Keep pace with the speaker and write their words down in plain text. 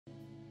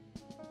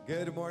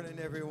Good morning,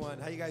 everyone.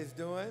 How you guys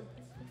doing?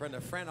 From the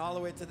front all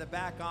the way to the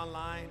back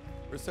online.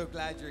 We're so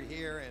glad you're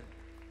here.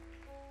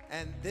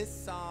 And this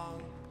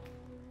song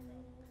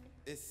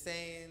is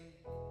saying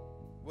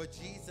what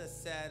Jesus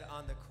said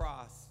on the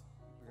cross.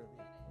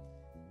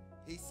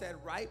 He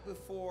said right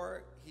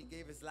before he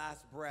gave his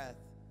last breath,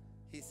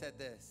 he said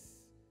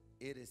this,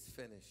 "It is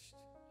finished."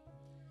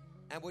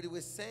 And what he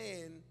was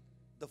saying,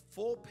 the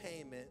full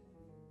payment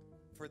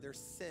for their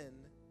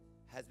sin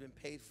has been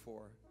paid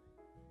for,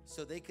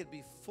 so they could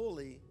be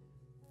fully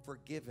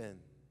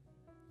forgiven.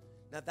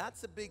 Now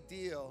that's a big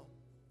deal,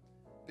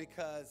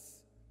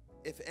 because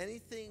if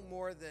anything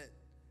more than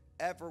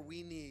ever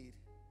we need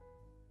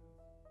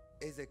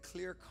is a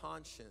clear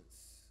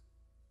conscience.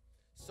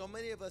 So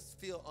many of us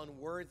feel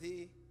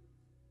unworthy.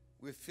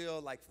 We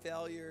feel like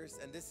failures,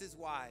 and this is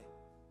why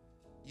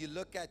you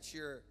look at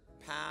your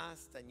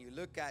past and you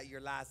look at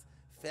your last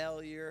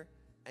failure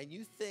and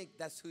you think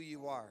that's who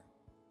you are.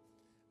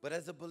 But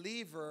as a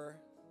believer,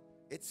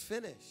 it's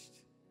finished.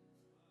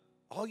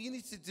 All you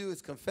need to do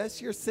is confess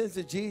your sins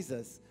to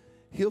Jesus.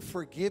 He'll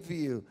forgive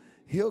you.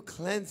 He'll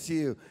cleanse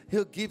you.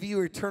 He'll give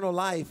you eternal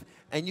life,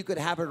 and you could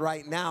have it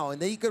right now.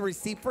 And then you could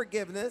receive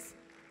forgiveness.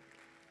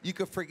 You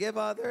could forgive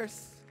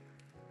others.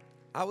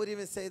 I would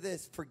even say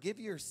this, forgive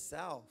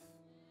yourself.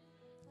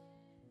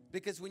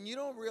 Because when you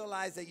don't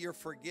realize that you're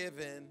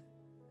forgiven,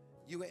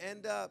 you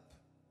end up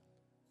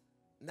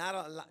not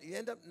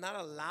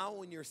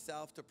allowing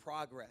yourself to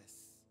progress.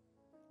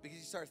 Because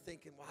you start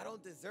thinking, well, I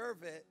don't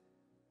deserve it,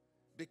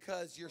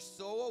 because you're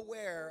so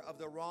aware of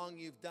the wrong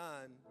you've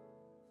done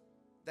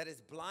that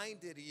it's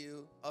blinded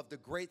you of the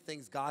great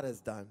things God has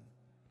done.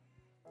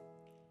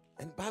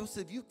 And the Bible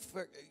says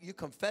if you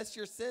confess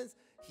your sins,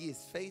 He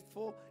is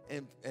faithful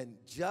and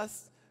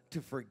just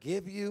to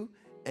forgive you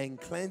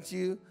and cleanse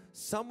you.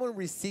 Someone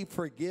receive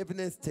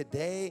forgiveness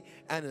today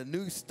and a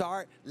new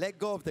start. Let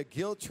go of the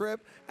guilt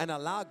trip and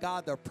allow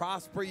God to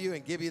prosper you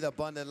and give you the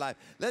abundant life.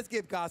 Let's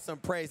give God some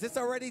praise. It's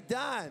already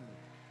done.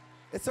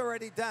 It's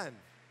already done.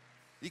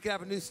 You can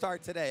have a new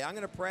start today. I'm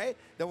going to pray,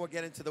 then we'll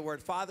get into the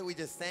word. Father, we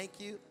just thank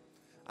you.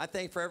 I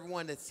thank you for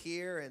everyone that's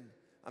here, and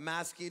I'm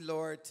asking,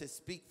 Lord, to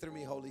speak through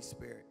me, Holy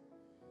Spirit.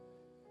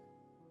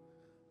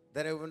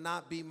 That it will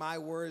not be my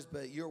words,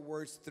 but your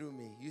words through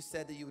me. You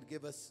said that you would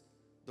give us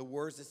the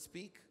words to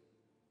speak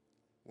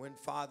when,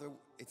 Father,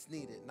 it's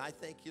needed. And I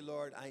thank you,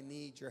 Lord, I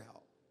need your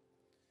help.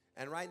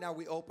 And right now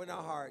we open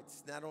our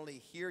hearts, not only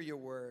hear your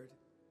word,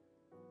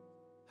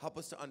 help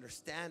us to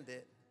understand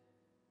it,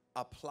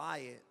 apply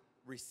it,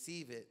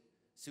 receive it,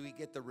 so we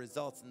get the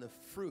results and the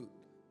fruit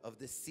of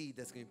the seed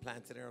that's going to be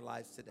planted in our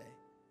lives today.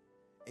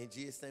 In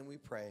Jesus' name we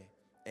pray.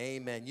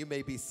 Amen. You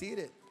may be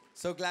seated.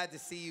 So glad to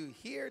see you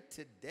here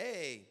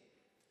today.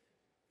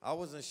 I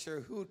wasn't sure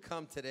who would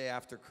come today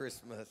after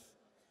Christmas.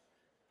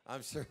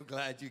 I'm sure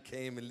glad you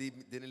came and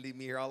didn't leave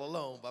me here all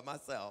alone by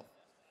myself.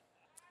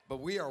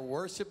 But we are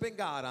worshiping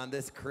God on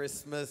this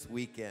Christmas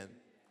weekend.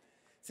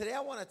 Today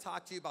I want to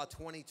talk to you about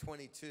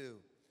 2022.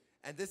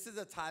 And this is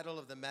the title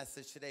of the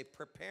message today,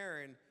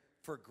 Preparing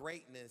for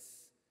Greatness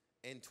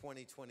in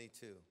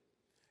 2022.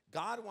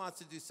 God wants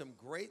to do some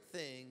great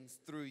things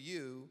through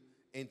you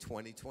in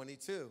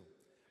 2022.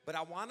 But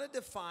I want to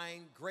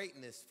define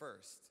greatness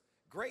first.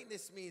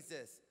 Greatness means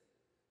this.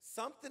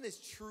 Something is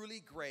truly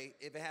great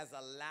if it has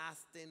a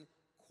lasting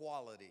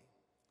quality.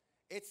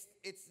 It's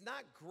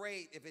not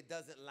great if it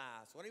doesn't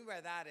last. What I mean by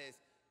that is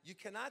you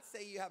cannot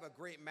say you have a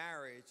great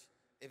marriage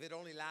if it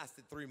only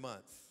lasted 3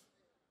 months.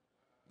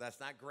 That's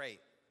not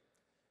great.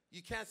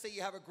 You can't say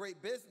you have a great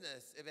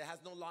business if it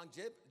has no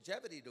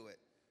longevity to it.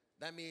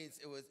 That means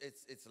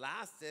it's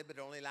lasted, but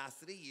it only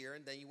lasted a year,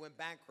 and then you went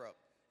bankrupt.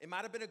 It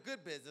might have been a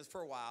good business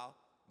for a while,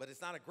 but it's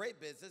not a great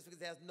business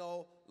because it has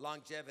no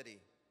longevity.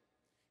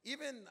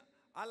 Even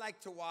I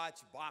like to watch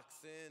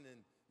boxing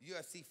and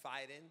UFC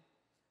fighting.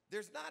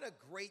 There's not a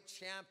great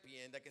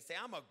champion that can say,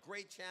 I'm a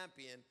great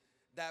champion,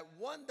 that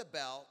won the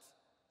belt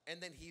and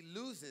then he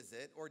loses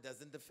it or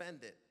doesn't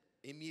defend it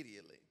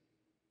immediately.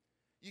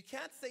 You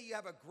can't say you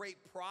have a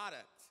great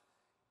product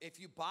if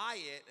you buy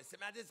it and say,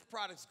 man, this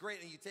product's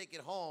great, and you take it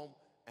home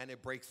and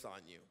it breaks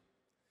on you.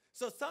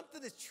 So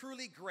something is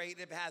truly great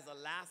if it has a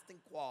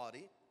lasting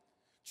quality.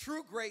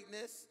 True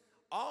greatness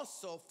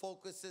also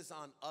focuses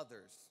on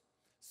others.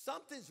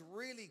 Something's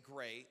really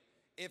great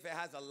if it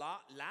has a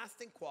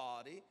lasting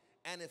quality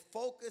and it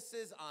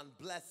focuses on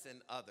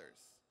blessing others.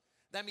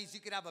 That means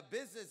you could have a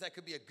business that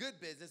could be a good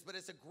business, but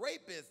it's a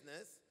great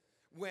business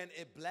when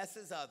it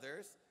blesses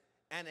others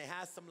and it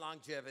has some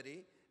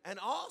longevity, and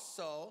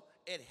also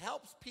it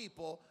helps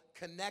people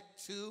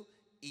connect to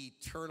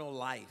eternal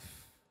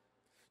life.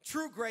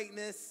 True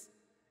greatness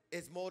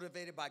is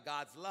motivated by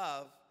God's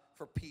love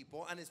for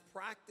people and is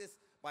practiced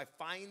by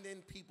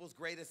finding people's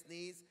greatest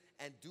needs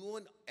and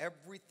doing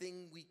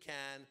everything we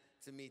can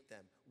to meet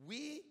them.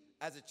 We,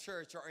 as a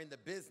church, are in the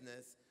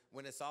business,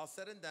 when it's all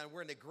said and done,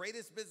 we're in the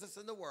greatest business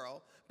in the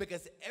world,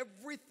 because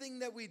everything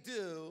that we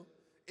do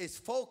is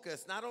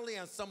focused not only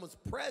on someone's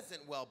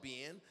present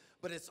well-being,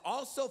 but it's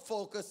also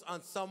focused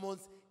on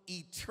someone's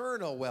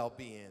eternal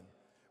well-being.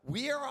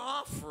 We are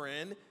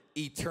offering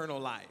eternal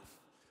life.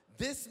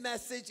 This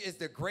message is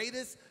the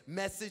greatest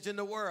message in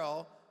the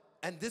world,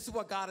 and this is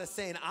what God is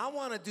saying. I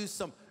want to do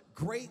some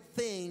great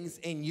things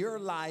in your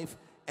life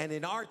and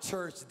in our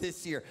church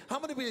this year. How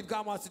many believe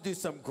God wants to do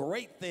some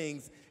great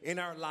things in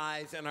our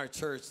lives and our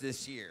church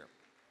this year?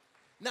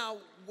 Now,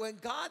 when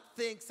God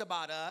thinks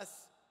about us,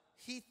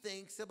 he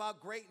thinks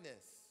about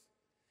greatness.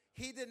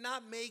 He did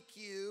not make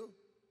you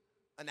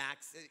an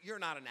accident. You're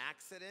not an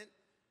accident.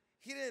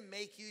 He didn't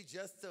make you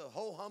just to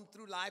ho-hum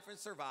through life and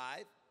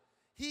survive.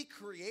 He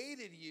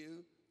created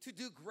you to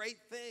do great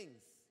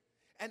things.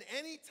 And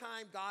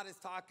anytime God is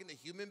talking to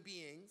human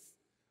beings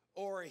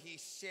or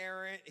he's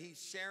sharing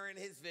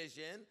his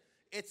vision,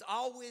 it's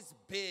always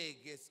big.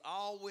 It's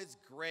always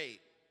great.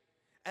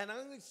 And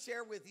I'm going to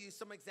share with you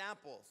some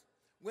examples.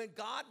 When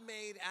God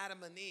made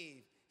Adam and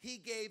Eve, he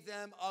gave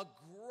them a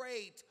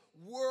great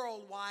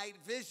worldwide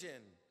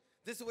vision.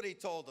 This is what he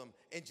told them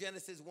in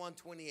Genesis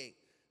 1:28.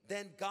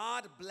 Then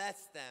God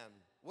blessed them.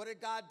 What did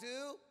God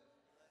do?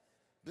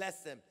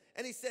 Bless them.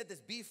 And he said this,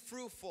 be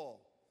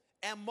fruitful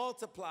and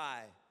multiply.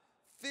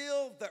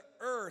 Fill the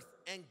earth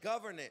and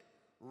govern it.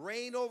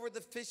 Reign over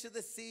the fish of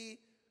the sea,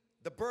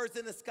 the birds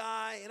in the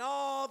sky, and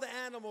all the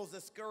animals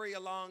that scurry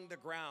along the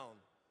ground.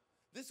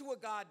 This is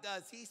what God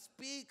does. He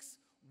speaks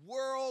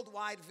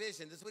worldwide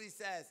vision. This is what he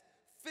says.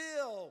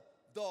 Fill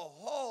the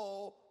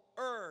whole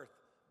earth.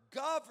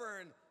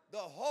 Govern the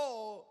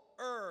whole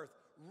earth.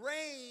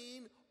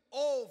 Reign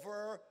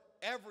over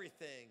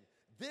everything.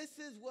 This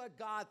is what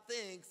God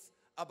thinks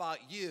about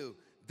you.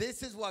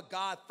 This is what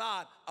God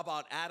thought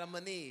about Adam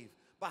and Eve.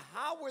 But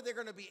how were they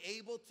going to be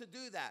able to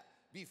do that?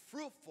 Be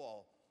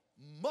fruitful,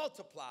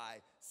 multiply,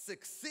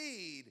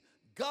 succeed,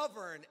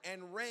 govern,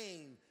 and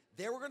reign.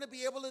 They were going to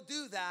be able to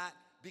do that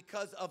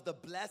because of the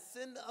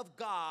blessing of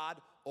God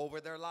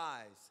over their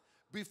lives.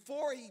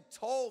 Before he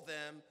told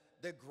them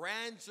the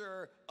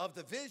grandeur of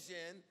the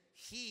vision,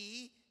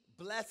 he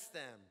blessed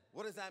them.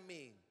 What does that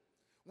mean?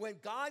 When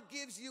God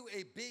gives you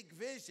a big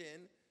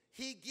vision,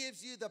 he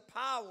gives you the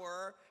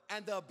power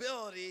and the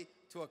ability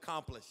to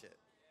accomplish it.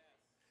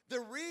 The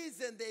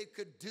reason they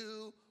could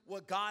do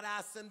what God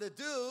asked them to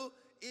do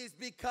is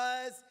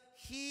because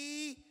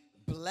he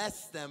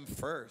blessed them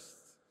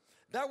first.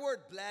 That word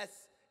bless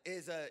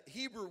is a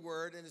Hebrew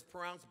word and is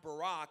pronounced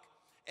barak,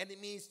 and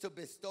it means to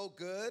bestow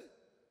good.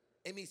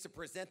 It means to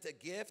present a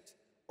gift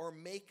or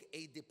make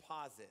a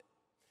deposit.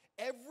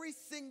 Every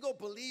single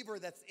believer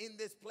that's in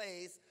this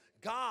place,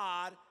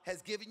 God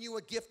has given you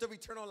a gift of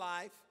eternal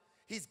life.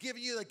 He's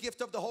given you the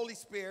gift of the Holy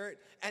Spirit,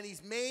 and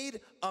he's made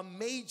a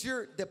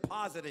major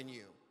deposit in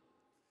you.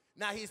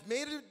 Now, he's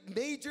made a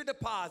major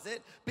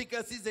deposit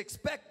because he's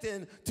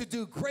expecting to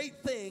do great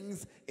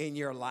things in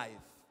your life.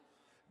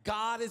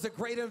 God is a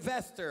great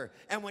investor,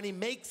 and when he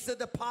makes a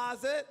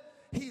deposit,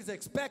 he's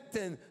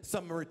expecting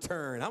some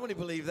return. How many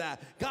believe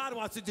that? God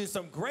wants to do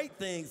some great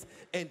things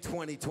in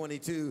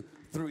 2022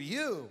 through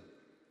you.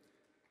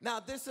 Now,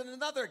 this is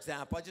another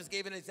example. I just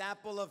gave an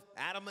example of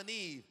Adam and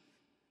Eve.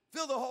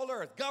 Fill the whole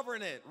earth,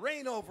 govern it,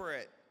 reign over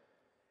it.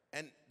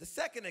 And the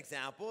second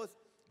example is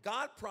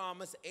God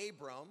promised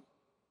Abram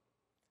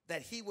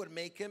that he would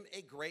make him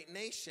a great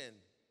nation.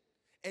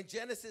 In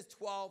Genesis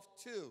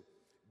 12:2,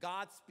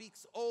 God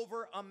speaks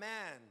over a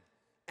man,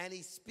 and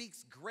he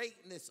speaks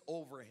greatness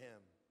over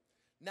him.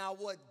 Now,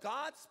 what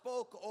God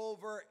spoke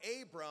over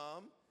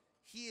Abram,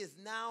 he is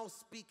now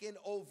speaking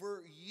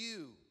over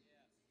you.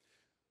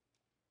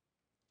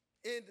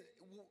 In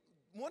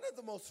one of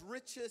the most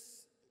richest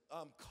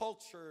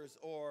cultures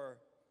or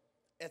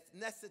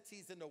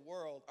ethnicities in the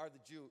world are the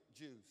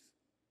Jews.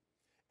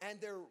 And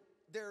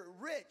they're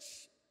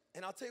rich,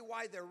 and I'll tell you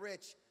why they're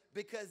rich,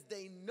 because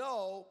they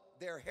know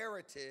their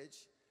heritage,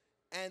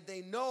 and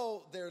they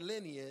know their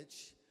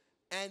lineage,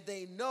 and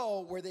they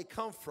know where they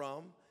come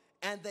from,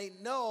 and they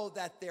know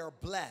that they're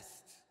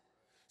blessed.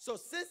 So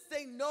since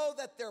they know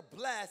that they're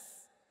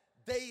blessed,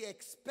 they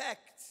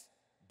expect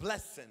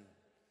blessing.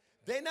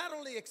 They not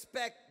only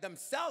expect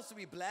themselves to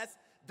be blessed,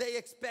 they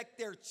expect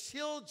their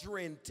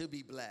children to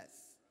be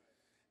blessed.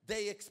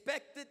 They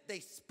expect it, they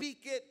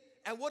speak it,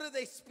 and what do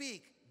they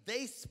speak?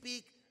 They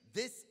speak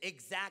this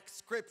exact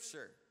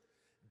scripture.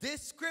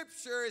 This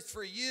scripture is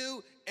for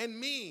you and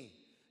me.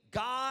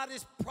 God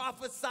is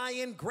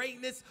prophesying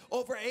greatness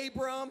over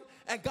Abram,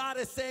 and God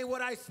is saying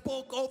what I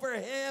spoke over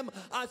him,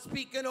 I'm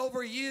speaking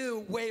over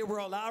you, Way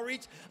World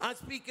Outreach. I'm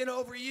speaking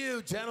over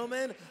you,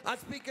 gentlemen. I'm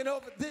speaking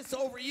over this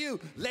over you.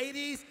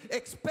 Ladies,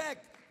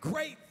 expect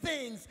great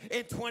things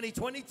in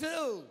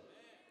 2022.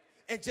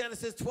 In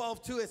Genesis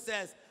 12:2, it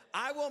says,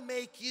 I will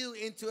make you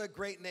into a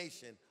great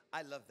nation.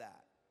 I love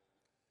that.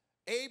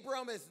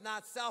 Abram is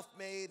not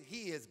self-made,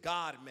 he is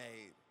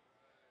God-made.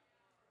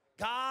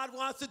 God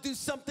wants to do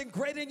something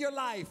great in your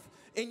life,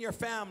 in your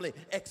family.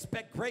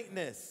 Expect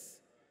greatness.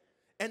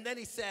 And then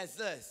he says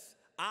this,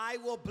 I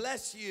will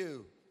bless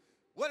you.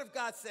 What if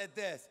God said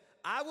this?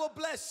 I will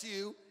bless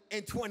you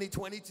in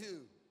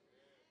 2022.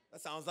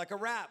 That sounds like a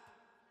rap.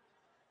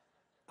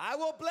 I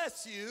will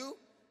bless you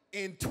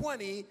in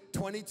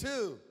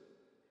 2022.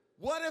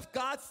 What if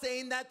God's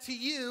saying that to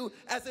you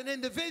as an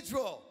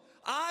individual?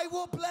 I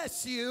will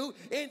bless you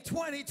in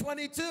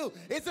 2022.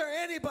 Is there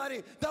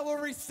anybody that will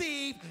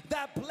receive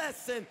that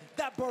blessing,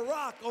 that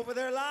barak over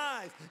their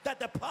lives, that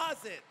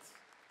deposit?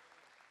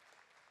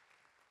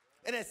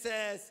 And it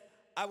says,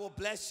 I will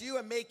bless you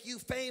and make you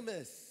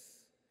famous,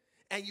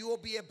 and you will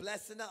be a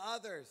blessing to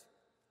others.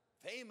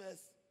 Famous?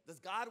 Does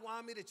God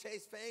want me to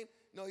chase fame?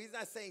 No, he's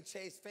not saying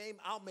chase fame.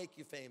 I'll make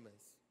you famous.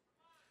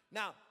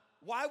 Now,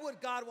 why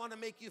would God want to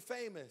make you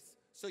famous?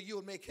 So you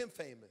will make him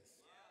famous.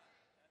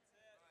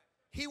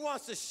 He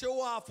wants to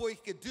show off what he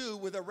could do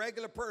with a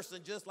regular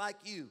person just like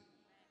you.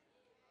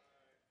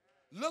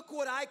 Look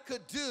what I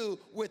could do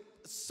with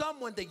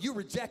someone that you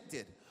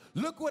rejected.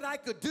 Look what I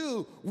could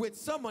do with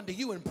someone that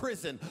you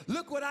imprisoned.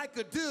 Look what I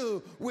could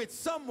do with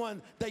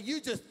someone that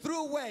you just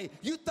threw away.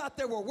 You thought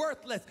they were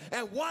worthless.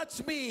 And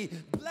watch me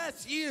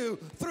bless you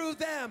through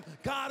them.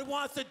 God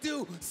wants to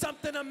do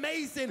something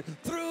amazing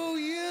through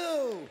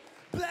you.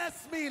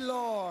 Bless me,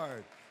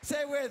 Lord.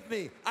 Say with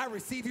me, I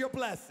receive your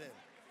blessing.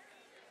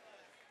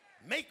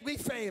 Make me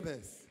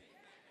famous.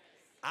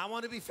 I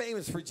want to be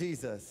famous for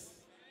Jesus.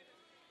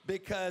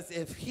 Because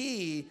if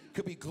he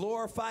could be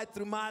glorified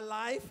through my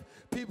life,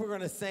 people are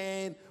going to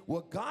say,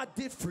 what God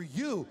did for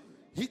you,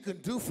 he can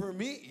do for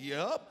me.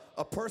 Yup,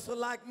 a person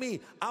like me.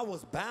 I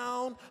was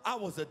bound. I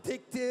was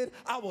addicted.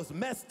 I was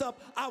messed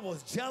up. I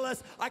was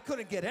jealous. I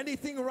couldn't get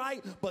anything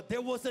right. But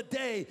there was a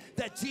day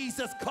that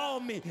Jesus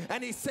called me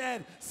and he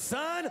said,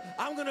 son,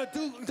 I'm going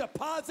to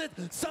deposit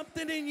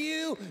something in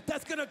you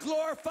that's going to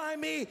glorify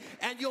me,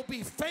 and you'll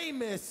be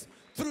famous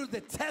through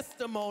the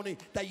testimony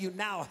that you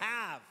now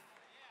have.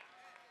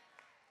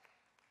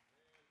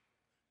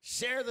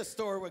 Share the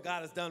story what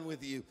God has done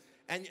with you,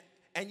 and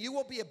you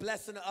will be a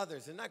blessing to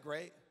others. Isn't that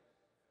great?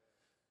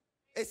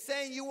 It's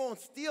saying you won't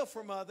steal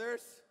from others.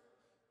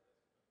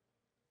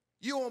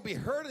 You won't be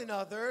hurting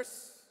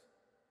others.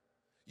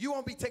 You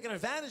won't be taking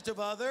advantage of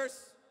others.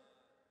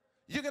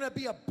 You're going to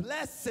be a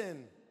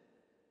blessing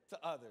to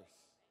others.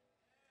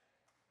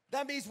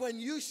 That means when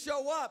you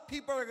show up,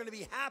 people are going to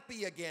be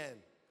happy again.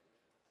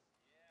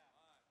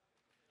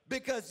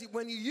 Because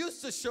when you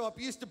used to show up,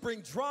 you used to bring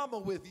drama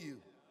with you.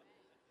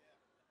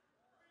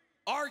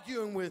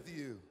 Arguing with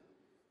you,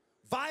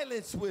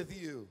 violence with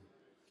you,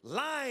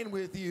 lying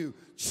with you,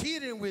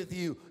 cheating with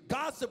you,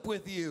 gossip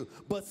with you.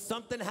 But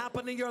something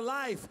happened in your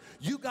life.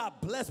 You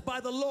got blessed by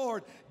the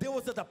Lord. There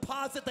was a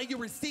deposit that you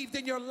received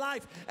in your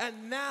life.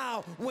 And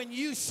now when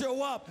you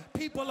show up,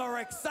 people are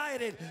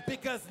excited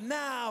because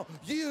now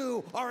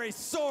you are a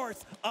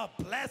source of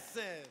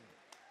blessing.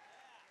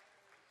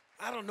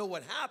 I don't know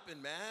what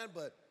happened, man,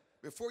 but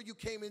before you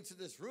came into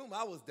this room,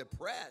 I was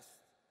depressed.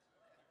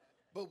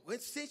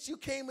 But since you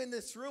came in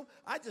this room,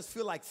 I just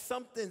feel like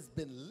something's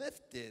been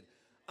lifted.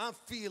 I'm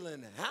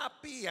feeling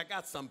happy. I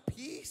got some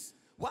peace.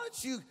 Why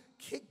don't you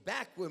kick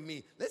back with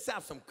me? Let's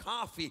have some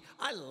coffee.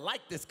 I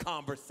like this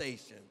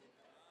conversation.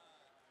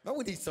 But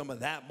we need some of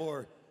that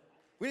more.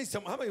 We need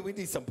some. How many? We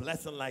need some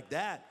blessing like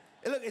that.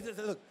 And look, it says,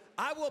 look.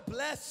 I will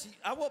bless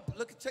you.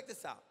 Look. Check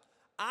this out.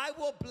 I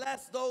will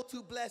bless those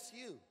who bless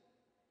you.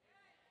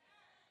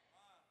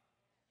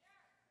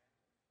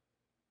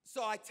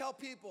 So I tell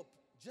people,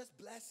 just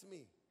bless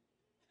me.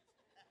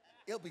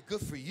 It'll be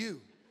good for you.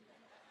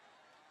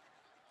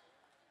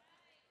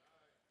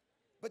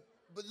 But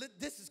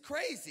this is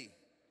crazy.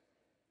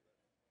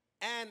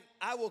 And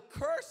I will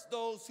curse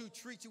those who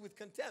treat you with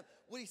contempt.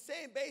 What he's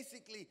saying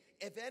basically,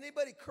 if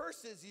anybody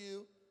curses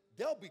you,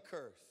 they'll be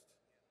cursed.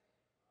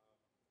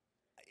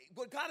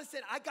 What God is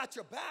saying, I got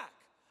your back.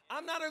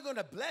 I'm not only going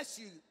to bless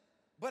you,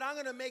 but I'm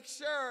going to make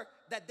sure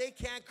that they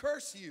can't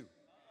curse you.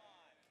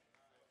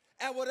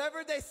 And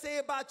whatever they say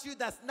about you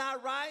that's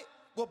not right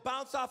will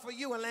bounce off of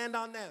you and land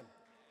on them.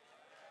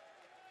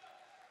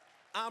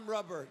 I'm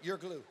rubber, you're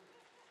glue.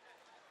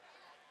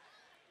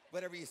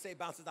 Whatever you say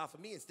bounces off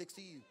of me and sticks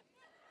to you.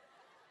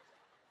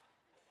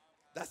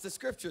 That's the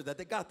scripture that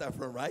they got that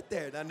from right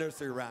there, that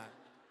nursery rhyme.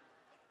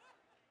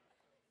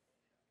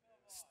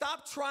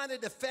 Stop trying to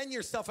defend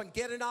yourself and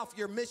getting off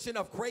your mission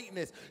of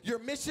greatness. Your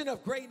mission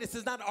of greatness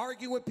is not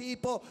argue with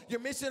people. Your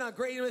mission of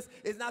greatness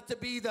is not to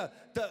be the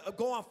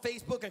go on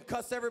Facebook and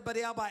cuss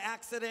everybody out by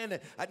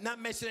accident and not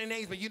mentioning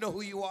names, but you know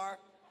who you are.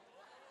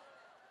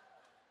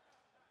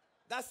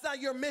 That's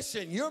not your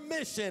mission. Your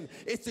mission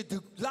is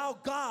to allow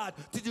God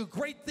to do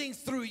great things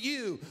through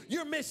you.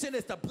 Your mission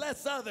is to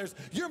bless others.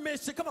 Your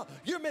mission, come on,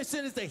 your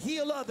mission is to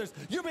heal others.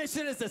 Your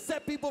mission is to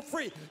set people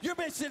free. Your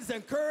mission is to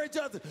encourage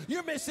others.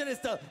 Your mission is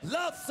to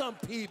love some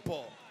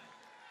people.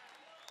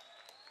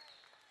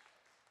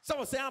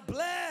 Someone say, I'm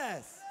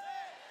blessed.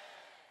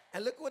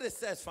 And look what it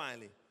says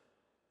finally.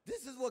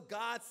 This is what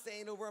God's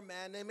saying over a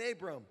man named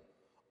Abram.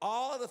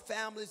 All the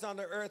families on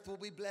the earth will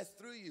be blessed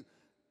through you.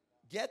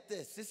 Get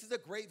this. This is a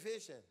great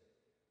vision.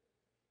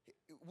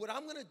 What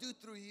I'm going to do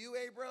through you,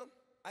 Abram,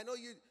 I know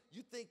you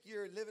think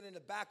you're living in the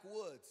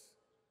backwoods,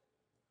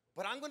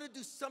 but I'm going to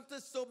do something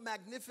so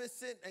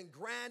magnificent and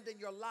grand in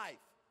your life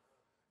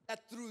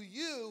that through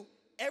you,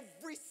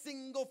 every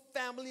single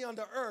family on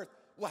the earth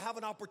will have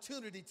an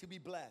opportunity to be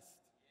blessed.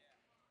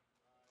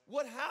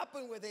 What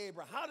happened with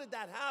Abram? How did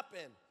that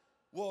happen?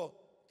 Well,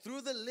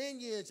 through the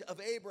lineage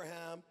of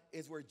Abraham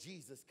is where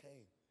Jesus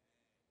came.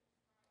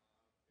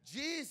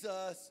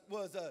 Jesus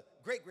was a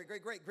great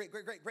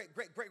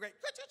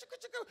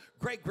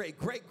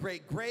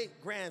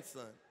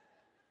grandson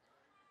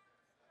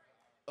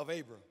of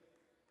Abraham.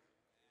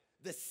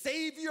 The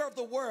Savior of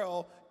the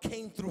world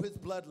came through his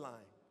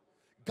bloodline.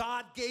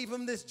 God gave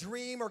him this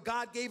dream, or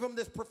God gave him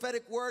this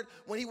prophetic word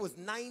when he was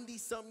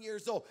 90-some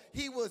years old.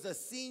 He was a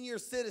senior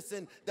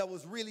citizen that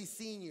was really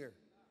senior.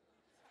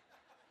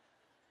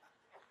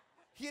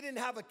 He didn't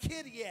have a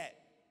kid yet.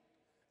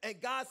 And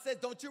God said,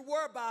 don't you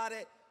worry about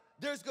it.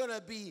 There's going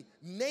to be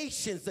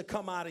nations that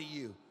come out of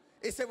you.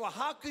 He said, well,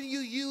 how can you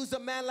use a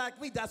man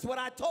like me? That's what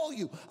I told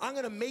you. I'm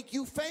going to make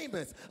you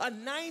famous. A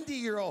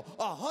 90-year-old,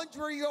 a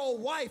 100-year-old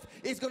wife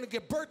is going to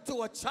give birth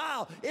to a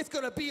child. It's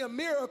going to be a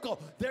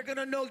miracle. They're going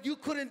to know you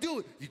couldn't do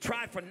it. You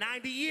tried for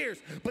 90 years,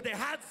 but they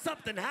had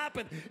something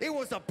happen. It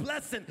was a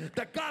blessing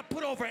that God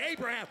put over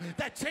Abraham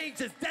that changed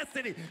his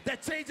destiny,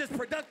 that changed his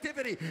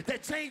productivity,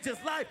 that changed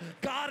his life.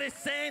 God is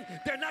saying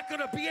they're not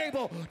going to be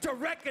able to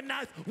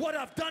recognize what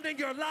I've done in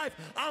your life.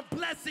 I'm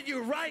blessing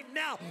you right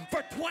now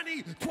for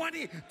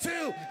 2022.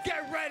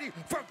 Get ready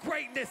for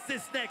greatness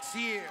this next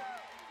year.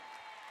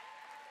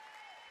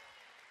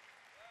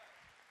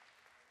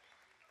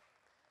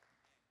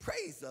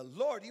 Praise the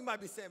Lord. You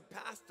might be saying,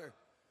 Pastor,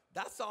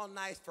 that's all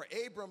nice for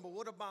Abram, but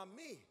what about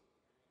me?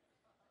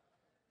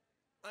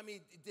 I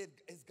mean,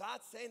 is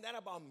God saying that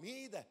about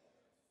me, that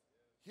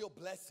he'll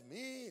bless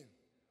me,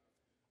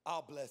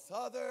 I'll bless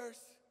others,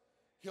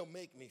 he'll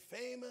make me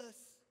famous,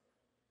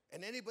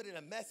 and anybody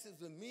that messes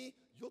with me,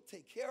 you'll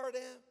take care of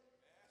them?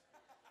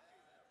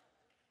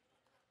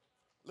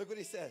 Look what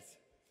he says.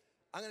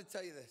 I'm going to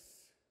tell you this.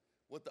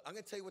 I'm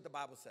going to tell you what the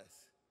Bible says.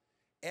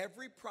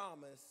 Every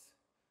promise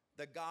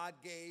that God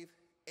gave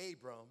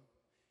Abram,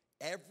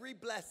 every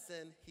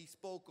blessing he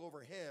spoke over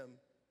him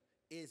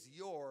is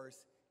yours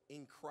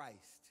in Christ.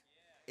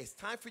 It's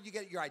time for you to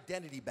get your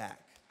identity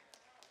back.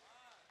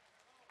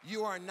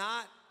 You are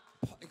not,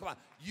 come on,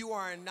 you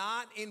are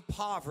not in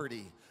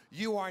poverty.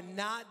 You are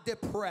not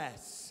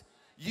depressed.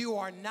 You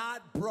are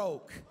not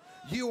broke.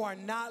 You are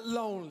not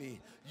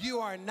lonely. You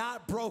are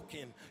not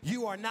broken.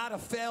 You are not a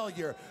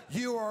failure.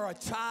 You are a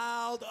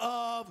child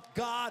of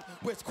God,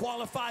 which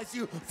qualifies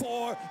you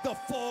for the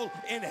full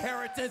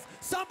inheritance.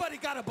 Somebody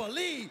got to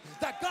believe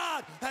that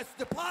God has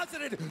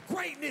deposited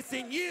greatness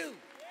in you.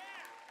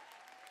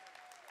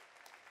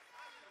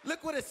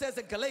 Look what it says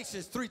in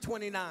Galatians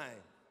 3:29.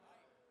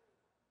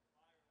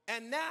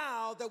 And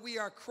now that we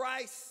are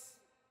Christ,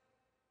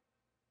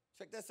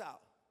 check this out.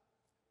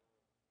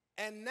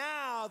 And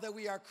now that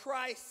we are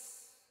Christ,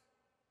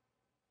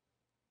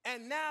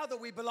 and now that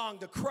we belong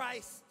to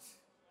Christ,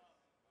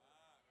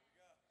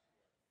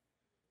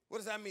 what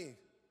does that mean?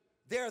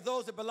 There are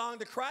those that belong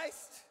to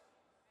Christ,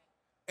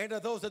 and there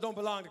are those that don't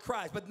belong to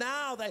Christ. But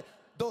now that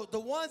the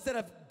ones that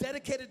have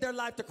dedicated their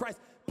life to Christ,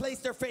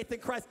 placed their faith in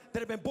Christ, that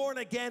have been born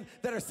again,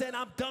 that are saying,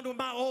 I'm done with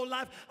my old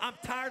life. I'm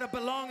tired of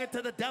belonging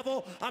to the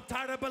devil. I'm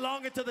tired of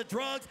belonging to the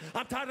drugs.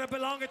 I'm tired of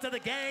belonging to the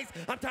gangs.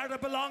 I'm tired of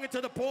belonging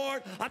to the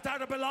poor. I'm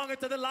tired of belonging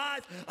to the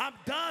lies. I'm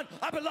done.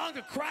 I belong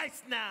to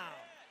Christ now.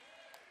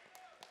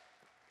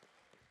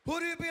 Who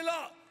do you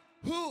belong?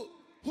 Who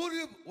do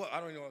you, well,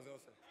 I don't even know what I was going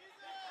to say.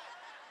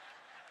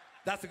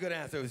 That's a good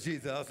answer. It was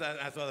Jesus.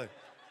 That's all.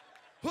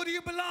 Who do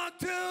you belong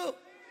to? All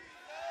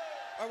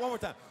right, one more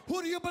time.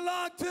 Who do you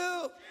belong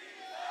to?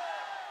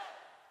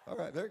 All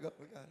right, there you go.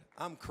 We got it.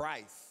 I'm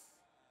Christ.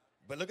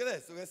 But look at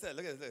this. Look at this.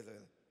 Look at this.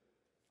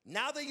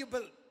 Now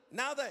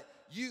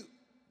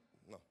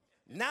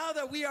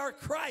that we are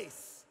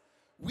Christ,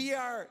 we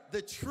are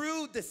the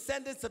true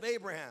descendants of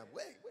Abraham.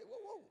 Wait,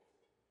 whoa.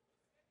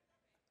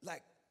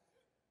 Like,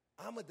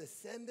 I'm a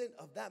descendant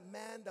of that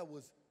man that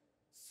was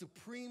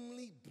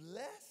supremely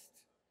blessed.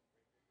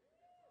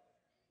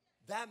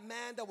 That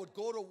man that would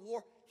go to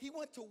war. He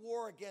went to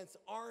war against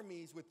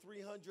armies with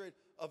 300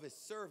 of his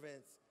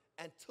servants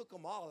and took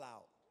them all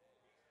out.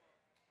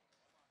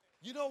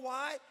 You know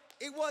why?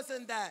 It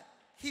wasn't that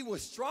he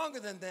was stronger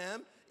than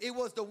them. It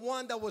was the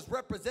one that was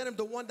representing,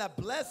 the one that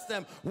blessed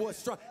them was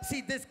strong. See,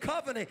 this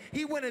covenant,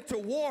 he went into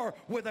war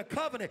with a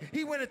covenant.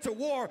 He went into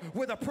war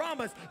with a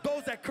promise.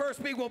 Those that curse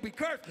me will be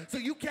cursed, so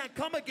you can't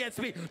come against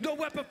me. No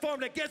weapon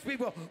formed against me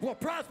will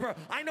prosper.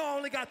 I know I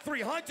only got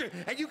 300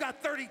 and you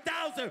got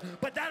 30,000,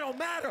 but that don't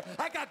matter.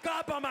 I got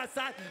God by my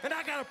side, and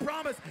I got a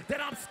promise that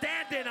I'm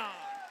standing on.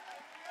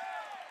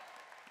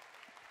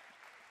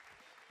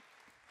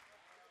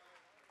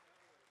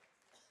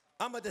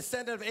 I'm a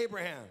descendant of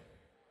Abraham.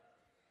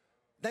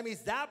 That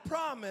means that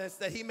promise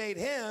that he made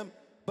him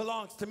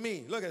belongs to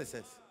me. Look at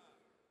this.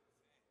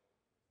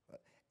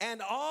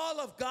 And all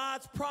of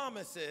God's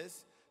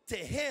promises to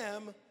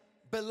him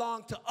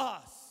belong to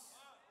us.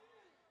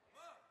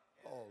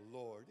 Oh,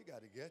 Lord, you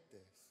got to get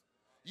this.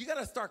 You got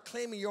to start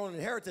claiming your own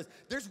inheritance.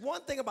 There's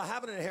one thing about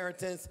having an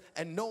inheritance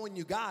and knowing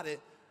you got it,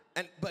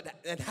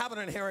 and having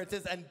an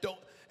inheritance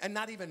and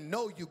not even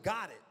know you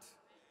got it.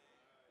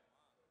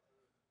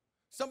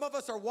 Some of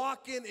us are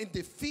walking in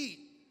defeat.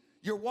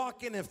 You're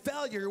walking in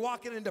failure. You're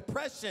walking in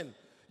depression.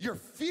 You're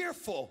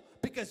fearful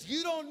because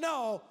you don't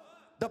know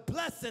the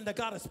blessing that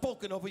God has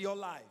spoken over your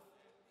life.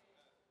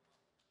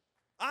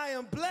 I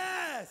am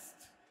blessed.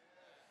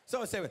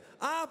 Someone say,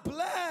 I'm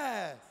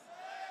blessed.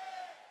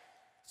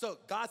 So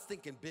God's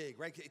thinking big,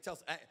 right?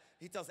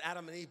 He tells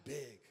Adam and Eve,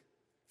 big.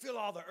 Fill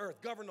all the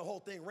earth, govern the whole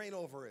thing, reign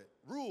over it,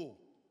 rule.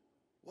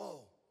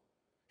 Whoa.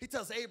 He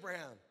tells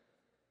Abraham,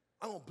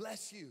 I'm going to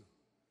bless you.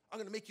 I'm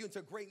going to make you into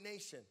a great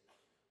nation.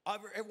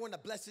 Everyone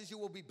that blesses you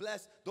will be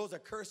blessed. Those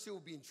that curse you will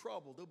be in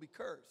trouble. They'll be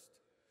cursed.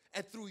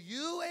 And through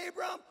you,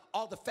 Abraham,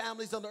 all the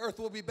families on the earth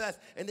will be blessed.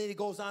 And then he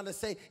goes on to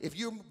say, if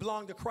you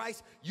belong to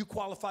Christ, you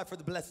qualify for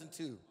the blessing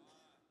too.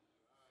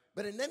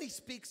 But and then he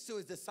speaks to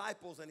his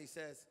disciples and he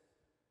says,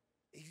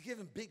 he's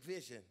given big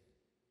vision.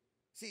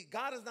 See,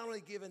 God has not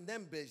only given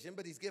them vision,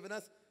 but he's given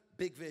us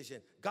big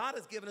vision. God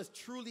has given us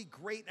truly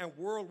great and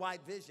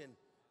worldwide vision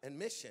and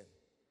mission.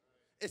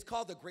 It's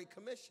called the Great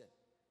Commission.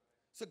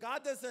 So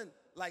God doesn't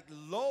like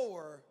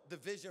lower the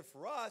vision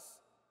for us.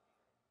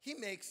 He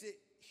makes it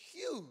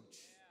huge.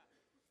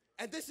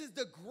 And this is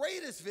the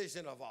greatest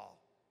vision of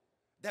all,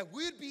 that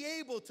we'd be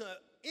able to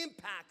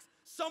impact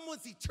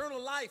someone's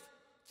eternal life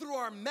through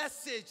our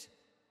message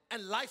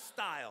and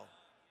lifestyle.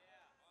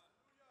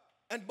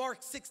 And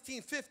Mark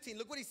 16:15,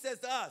 look what he says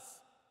to us.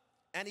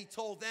 And he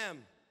told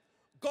them,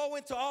 go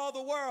into all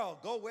the world.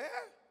 Go where?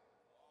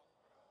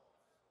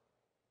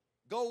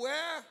 Go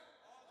where?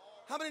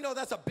 How many know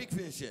that's a big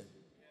vision?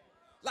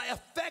 Like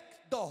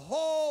affect the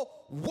whole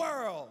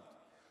world.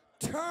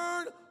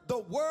 Turn the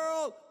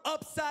world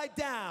upside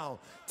down.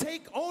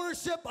 Take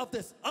ownership of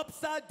this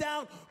upside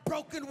down,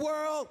 broken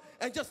world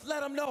and just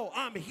let them know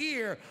I'm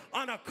here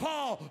on a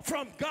call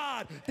from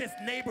God. This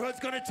neighborhood's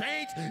gonna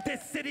change.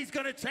 This city's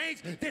gonna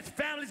change. This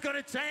family's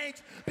gonna change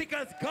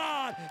because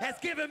God has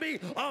given me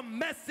a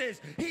message.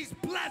 He's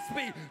blessed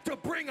me to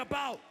bring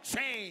about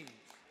change.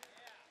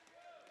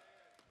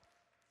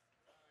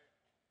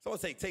 Someone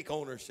say, take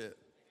ownership.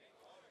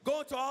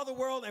 Go into all the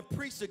world and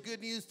preach the good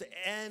news to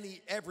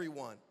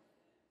everyone.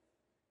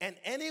 And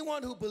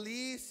anyone who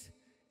believes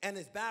and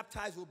is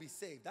baptized will be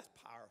saved. That's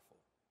powerful.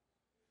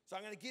 So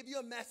I'm going to give you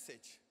a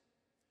message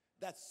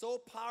that's so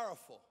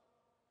powerful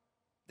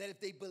that if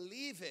they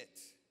believe it,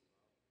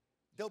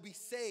 they'll be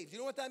saved. You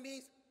know what that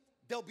means?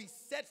 They'll be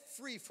set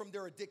free from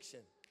their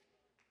addiction.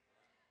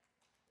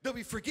 They'll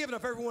be forgiven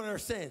of every one of their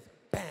sins.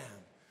 Bam.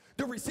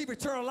 They'll receive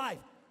eternal life.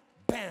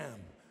 Bam.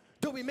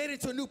 They'll be made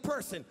into a new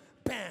person.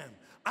 Bam.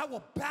 I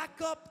will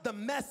back up the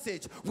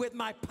message with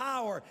my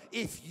power.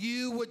 If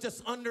you would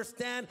just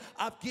understand,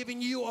 I've given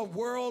you a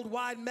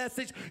worldwide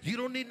message. You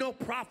don't need no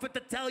prophet to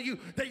tell you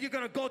that you're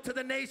going to go to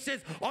the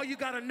nations. All you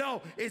got to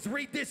know is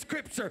read this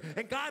scripture.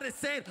 And God is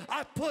saying,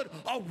 I put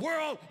a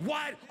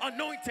worldwide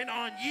anointing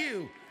on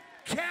you.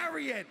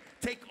 Carry it.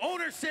 Take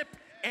ownership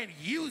and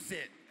use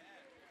it.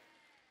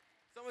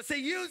 Someone say,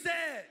 use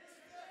it.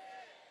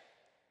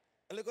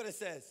 And look what it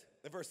says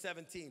in verse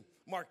 17.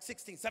 Mark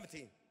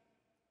 16:17.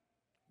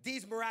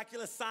 These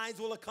miraculous signs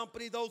will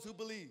accompany those who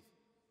believe.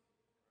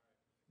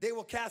 They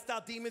will cast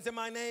out demons in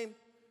my name.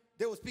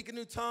 They will speak in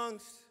new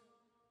tongues.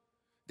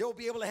 They will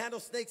be able to handle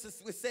snakes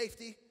with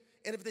safety.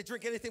 And if they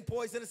drink anything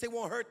poisonous, it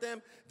won't hurt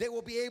them. They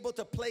will be able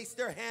to place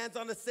their hands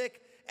on the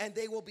sick and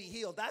they will be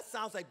healed. That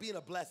sounds like being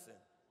a blessing.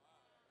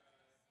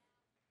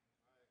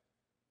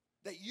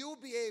 That you will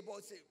be able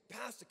to say,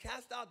 Pastor,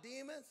 cast out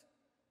demons?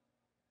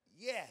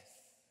 Yes.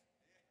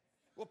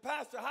 Well,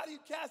 Pastor, how do you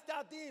cast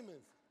out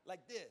demons?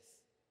 Like this.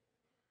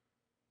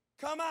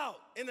 Come out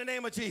in the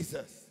name of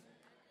Jesus.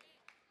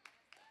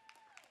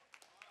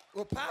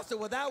 Well, Pastor,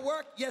 will that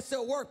work? Yes,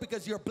 it'll work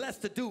because you're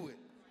blessed to do it.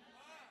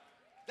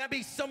 That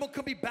means someone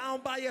could be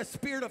bound by a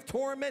spirit of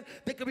torment.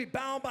 They could be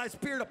bound by a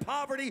spirit of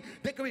poverty.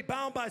 They could be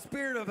bound by a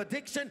spirit of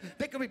addiction.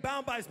 They could be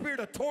bound by a spirit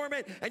of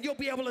torment. And you'll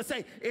be able to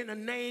say, in the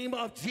name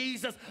of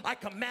Jesus, I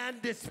command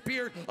this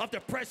spirit of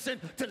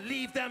depression to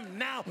leave them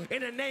now.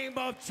 In the name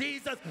of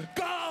Jesus,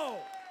 go!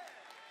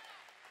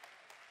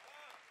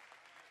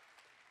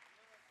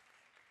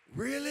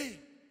 Really?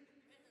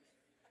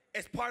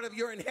 It's part of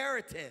your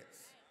inheritance.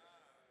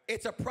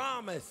 It's a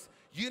promise.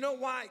 You know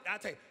why? I'll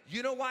tell you.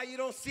 You know why you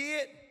don't see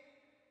it?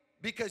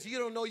 Because you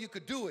don't know you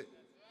could do it.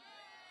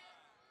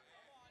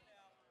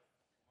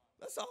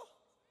 That's all.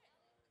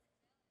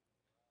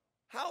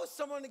 How is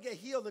someone to get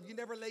healed if you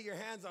never lay your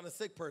hands on a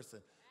sick person?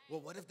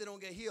 Well, what if they don't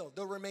get healed?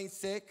 They'll remain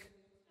sick.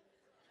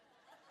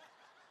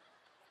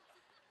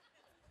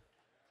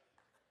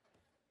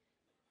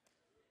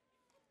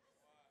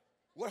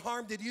 What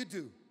harm did you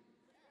do?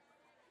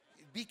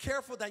 Be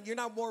careful that you're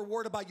not more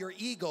worried about your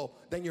ego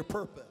than your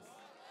purpose.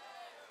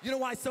 You know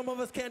why some of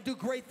us can't do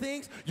great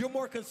things? You're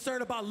more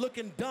concerned about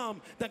looking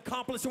dumb than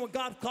accomplishing what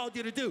God called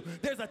you to do.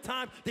 There's a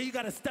time that you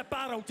got to step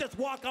out and just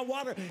walk on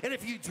water. And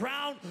if you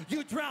drown,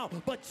 you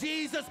drown. But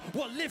Jesus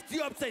will lift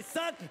you up and say,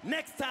 son,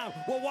 next time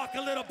we'll walk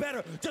a little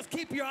better. Just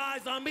keep your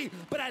eyes on me.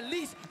 But at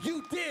least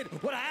you did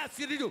what I asked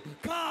you to do.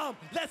 Come,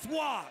 let's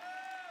walk.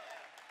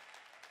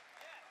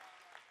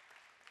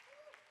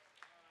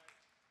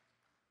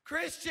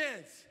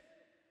 Christians,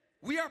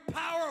 we are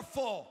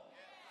powerful.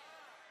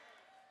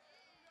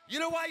 You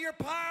know why you're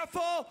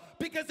powerful?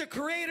 Because the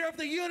creator of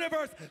the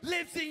universe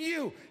lives in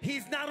you.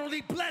 He's not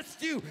only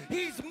blessed you,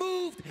 he's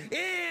moved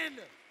in.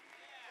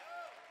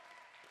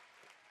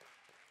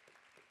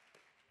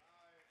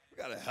 We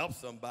got to help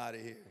somebody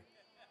here.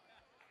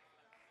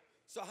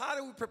 So how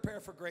do we prepare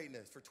for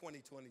greatness for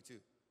 2022?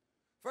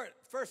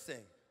 First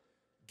thing,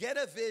 get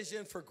a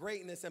vision for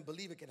greatness and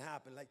believe it can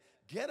happen. Like,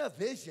 get a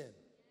vision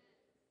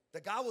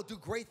that God will do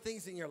great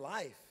things in your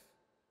life.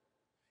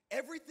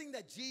 Everything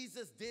that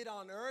Jesus did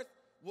on earth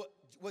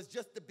was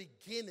just the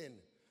beginning.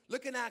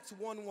 Look in Acts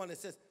 1:1. It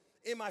says,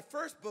 in my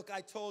first book,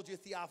 I told you,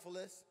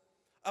 Theophilus,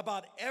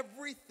 about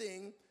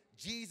everything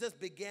Jesus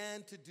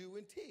began to do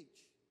and teach.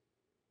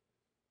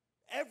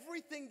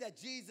 Everything that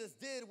Jesus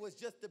did was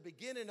just the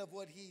beginning of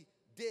what he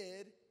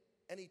did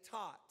and he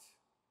taught.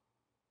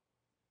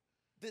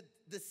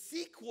 The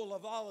sequel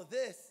of all of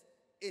this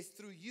is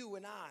through you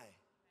and I.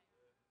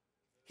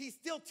 He's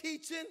still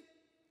teaching.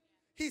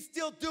 He's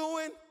still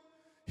doing.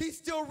 He's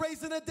still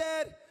raising the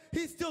dead.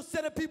 He's still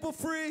setting people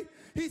free.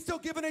 He's still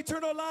giving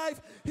eternal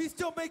life. He's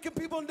still making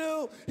people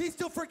new. He's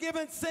still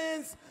forgiving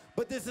sins.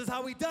 But this is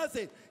how he does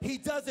it. He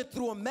does it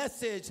through a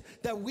message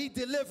that we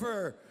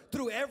deliver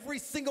through every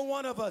single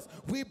one of us.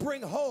 We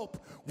bring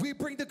hope. We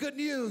bring the good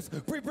news.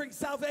 We bring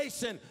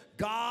salvation.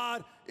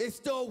 God is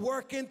still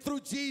working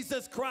through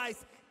Jesus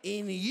Christ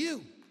in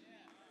you.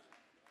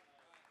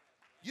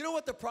 You know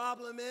what the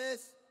problem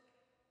is?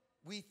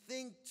 We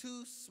think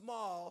too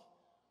small,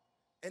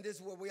 and this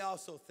is what we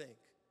also think.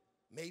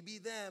 Maybe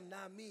them,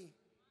 not me.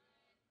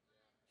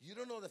 You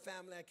don't know the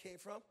family I came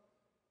from.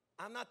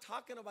 I'm not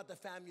talking about the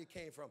family you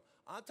came from.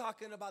 I'm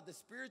talking about the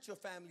spiritual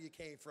family you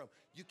came from.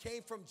 You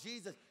came from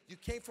Jesus. You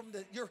came from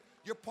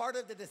you're part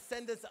of the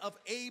descendants of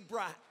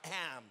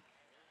Abraham.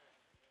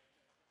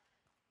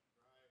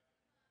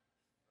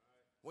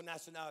 What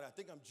nationality? I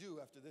think I'm Jew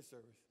after this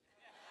service.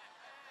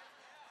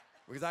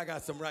 Because I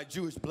got some right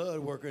Jewish blood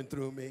working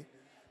through me.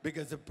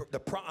 Because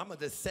I'm a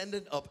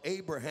descendant of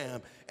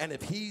Abraham, and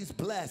if he's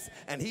blessed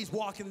and he's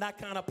walking that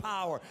kind of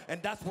power,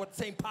 and that's what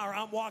same power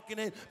I'm walking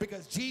in,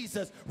 because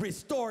Jesus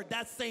restored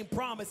that same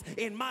promise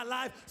in my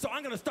life. So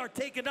I'm going to start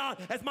taking it on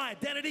as my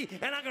identity,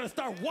 and I'm going to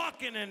start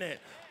walking in it.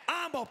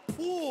 I'm a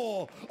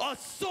pool, a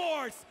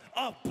source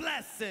of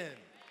blessing.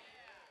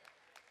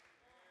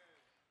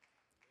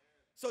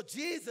 So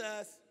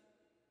Jesus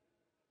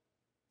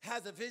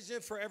has a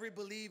vision for every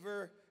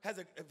believer, has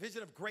a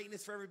vision of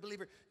greatness for every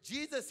believer.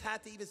 Jesus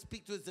had to even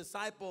speak to his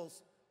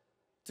disciples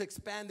to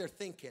expand their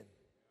thinking.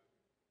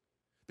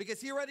 Because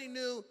he already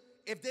knew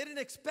if they didn't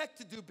expect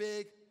to do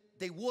big,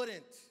 they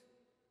wouldn't.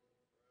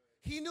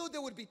 He knew they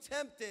would be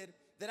tempted,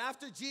 that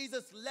after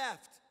Jesus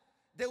left,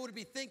 they would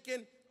be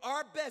thinking,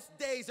 our best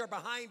days are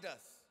behind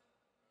us.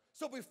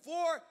 So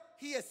before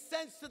he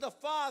ascends to the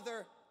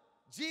Father,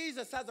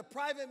 Jesus has a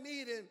private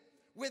meeting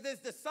with his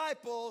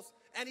disciples,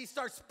 and he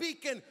starts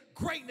speaking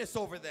greatness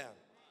over them.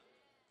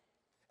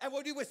 And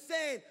what he was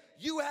saying,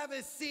 you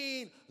haven't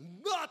seen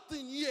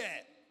nothing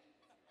yet.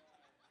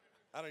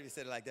 I don't even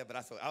say it like that, but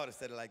I would have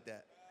said it like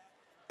that.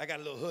 I got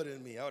a little hood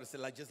in me. I would have said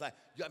like, just like,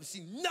 you haven't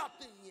seen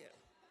nothing yet.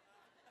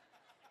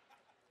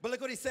 But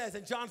look what he says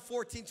in John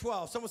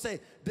 14:12. Someone say,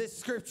 this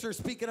scripture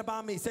speaking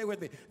about me. Say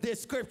with me,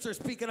 this scripture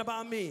speaking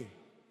about me.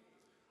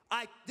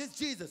 This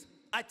Jesus,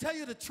 I tell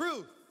you the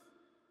truth.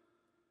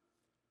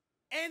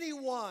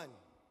 Anyone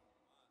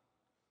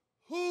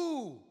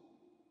who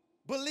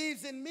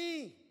believes in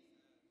me,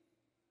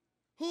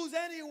 who's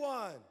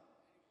anyone?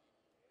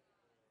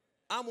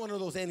 I'm one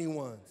of those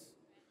anyones.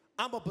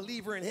 I'm a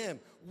believer in him.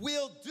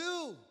 Will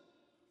do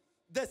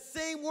the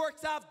same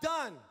works I've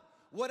done.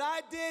 What I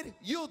did,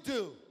 you'll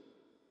do.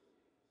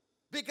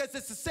 Because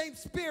it's the same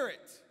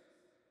spirit.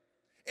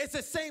 It's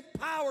the same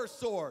power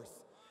source.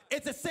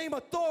 It's the same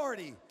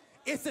authority.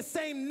 It's the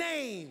same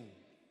name.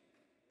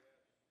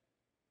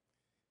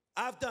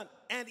 I've done,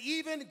 and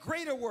even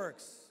greater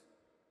works,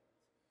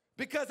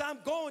 because I'm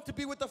going to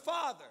be with the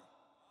Father.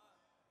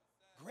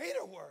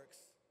 Greater works.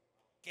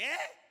 ¿Qué?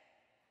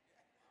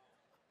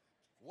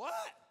 What?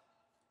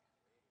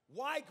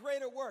 Why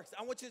greater works?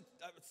 I want you to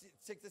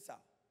check this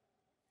out.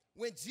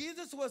 When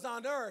Jesus was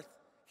on earth,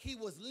 he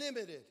was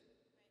limited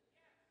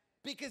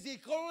because he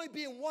could only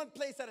be in one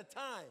place at a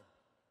time.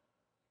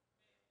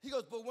 He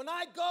goes, but when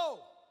I go,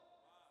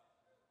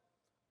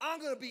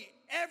 I'm going to be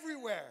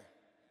everywhere.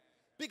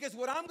 Because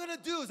what I'm going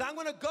to do is I'm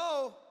going to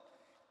go,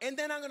 and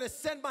then I'm going to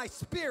send my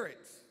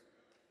spirit.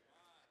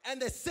 And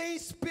the same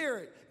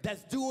spirit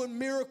that's doing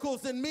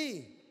miracles in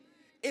me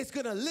is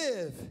going to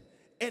live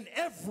in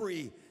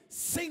every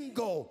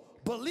single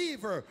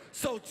believer.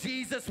 So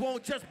Jesus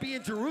won't just be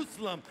in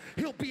Jerusalem.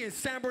 He'll be in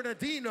San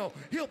Bernardino.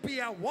 He'll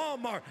be at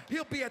Walmart.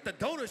 He'll be at the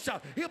donut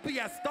shop. He'll be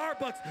at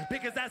Starbucks,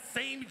 because that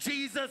same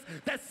Jesus,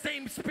 that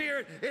same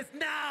spirit is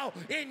now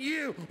in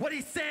you. What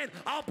he's saying,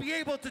 I'll be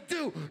able to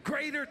do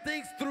greater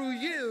things through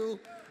you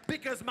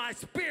because my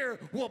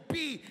spirit will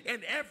be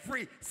in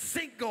every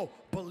single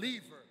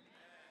believer.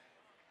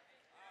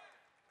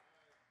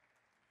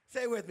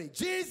 Say with me,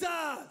 Jesus,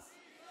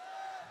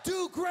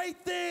 do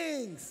great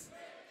things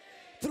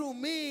through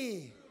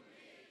me.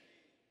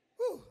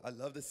 Whew, I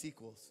love the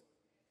sequels.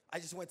 I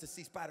just went to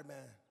see Spider-Man.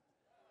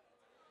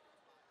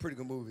 Pretty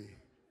good movie.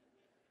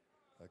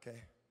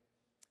 Okay?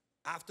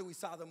 After we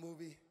saw the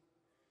movie,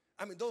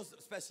 I mean, those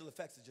special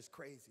effects are just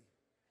crazy.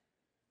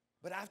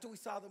 But after we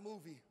saw the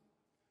movie,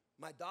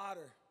 my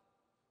daughter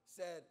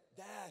said,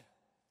 Dad,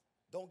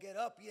 don't get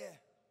up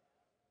yet.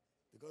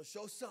 They're going to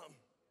show something.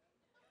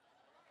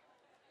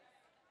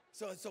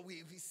 So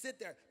we sit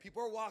there.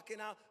 People are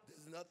walking out.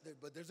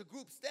 But there's a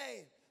group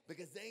staying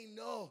because they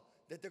know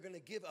that they're going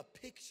to give a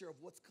picture of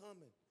what's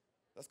coming.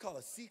 That's called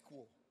a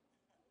sequel.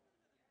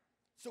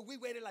 So we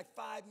waited like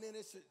 5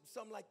 minutes or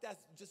something like that,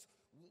 just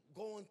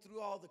going through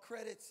all the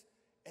credits.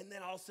 And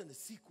then all of a sudden the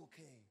sequel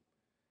came.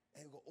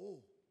 And we go, oh,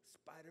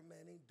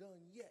 Spider-Man ain't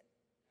done yet.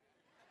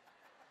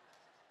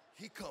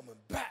 He coming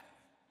back.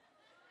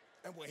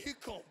 And when he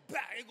comes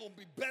back, it's going to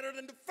be better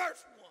than the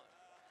first one.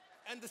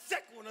 And the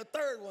second one, the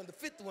third one, the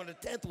fifth one, the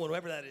 10th one,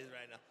 whatever that is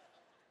right now.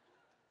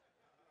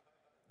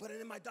 But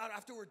then my daughter,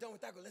 after we're done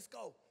with that, I go, let's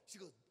go. She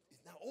goes,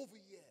 it's not over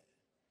yet.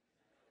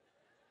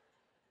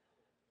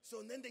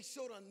 So and then they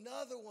showed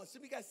another one.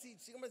 Some of you guys see,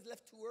 you guys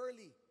left too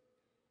early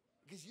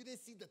because you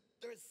didn't see the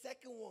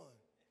second one.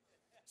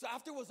 So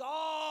after it was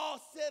all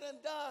said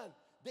and done,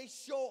 they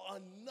show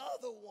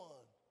another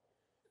one.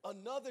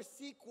 Another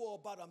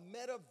sequel about a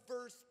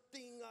metaverse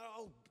thing,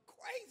 all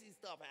crazy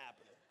stuff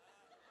happening.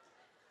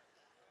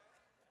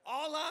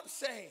 All I'm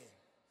saying,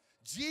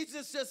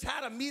 Jesus just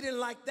had a meeting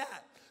like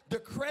that. The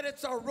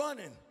credits are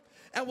running.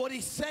 And what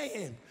he's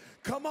saying,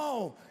 come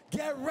on,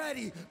 get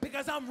ready,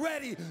 because I'm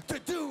ready to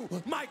do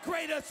my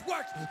greatest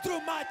works through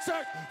my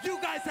church. You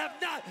guys have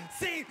not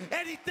seen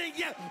anything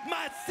yet.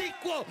 My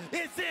sequel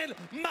is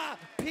in my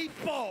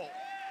people.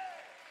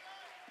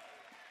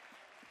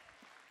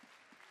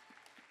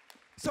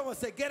 Someone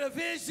say, get a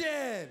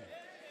vision.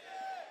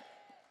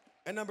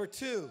 And number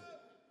two,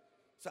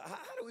 so how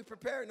do we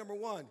prepare? Number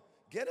one,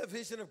 get a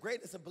vision of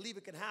greatness and believe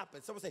it can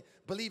happen. Someone say,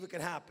 believe it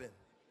can happen.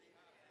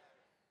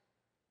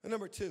 And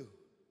number two,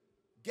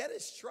 get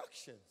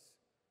instructions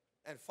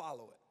and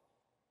follow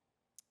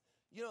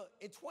it. You know,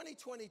 in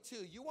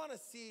 2022, you want to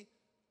see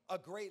a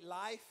great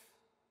life?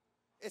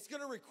 It's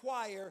going to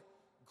require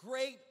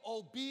great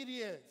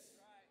obedience.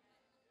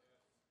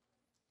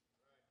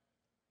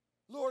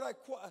 Lord,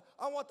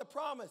 I want the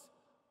promise.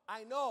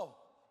 I know,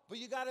 but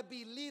you got to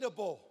be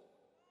leadable.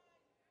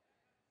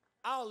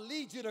 I'll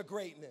lead you to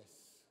greatness.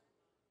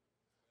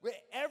 With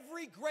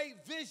every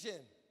great vision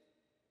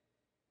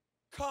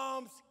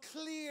comes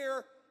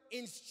clear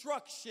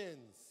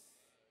instructions.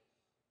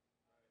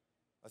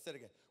 I'll say it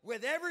again.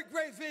 With every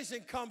great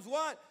vision comes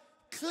what?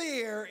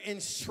 Clear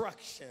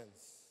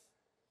instructions.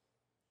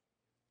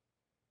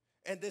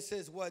 And this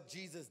is what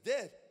Jesus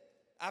did.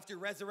 After he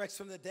resurrects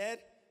from the dead,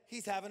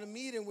 he's having a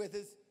meeting with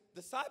his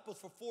disciples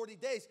for 40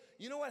 days.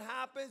 You know what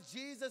happens?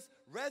 Jesus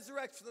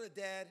resurrects from the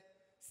dead,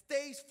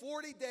 stays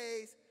 40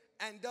 days,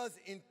 and does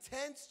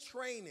intense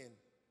training,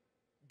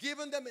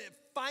 giving them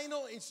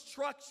final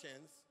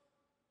instructions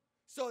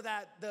so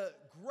that the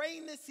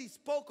greatness he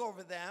spoke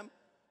over them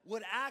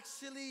would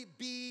actually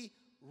be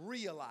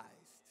realized.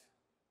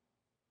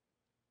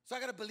 So I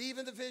got to believe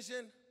in the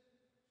vision,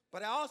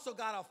 but I also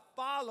got to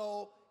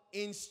follow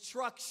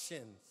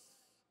instructions.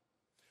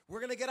 We're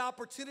going to get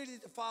opportunity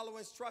to follow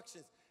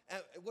instructions.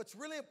 And what's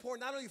really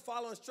important, not only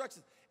follow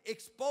instructions,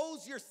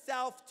 expose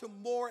yourself to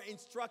more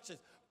instructions.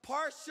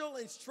 Partial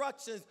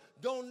instructions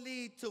don't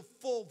lead to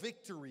full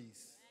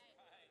victories.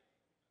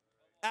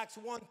 Acts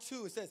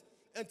 1:2, it says,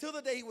 until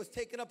the day he was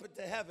taken up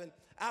into heaven,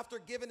 after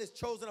giving his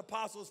chosen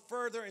apostles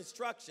further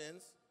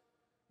instructions,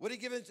 what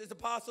did he give his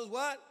apostles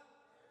what?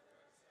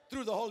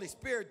 Through the Holy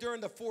Spirit.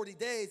 During the 40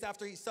 days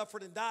after he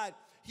suffered and died,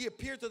 he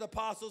appeared to the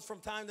apostles from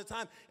time to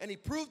time, and he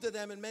proved to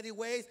them in many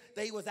ways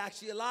that he was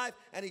actually alive,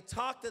 and he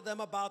talked to them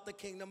about the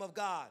kingdom of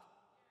God.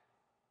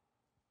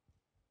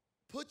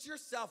 Put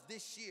yourself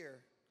this year,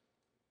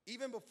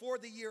 even before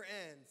the year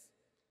ends,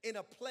 in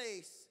a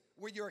place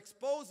where you're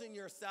exposing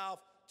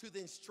yourself to the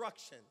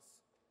instructions.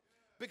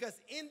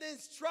 Because in the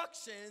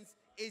instructions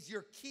is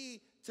your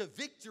key to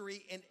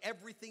victory in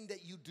everything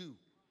that you do.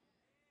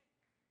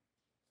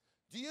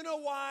 Do you know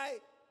why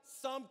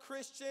some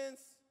Christians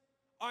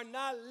are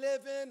not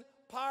living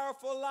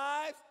powerful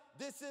lives?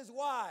 This is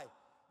why.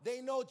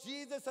 They know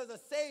Jesus as a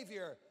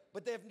Savior,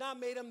 but they have not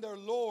made him their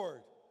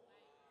Lord.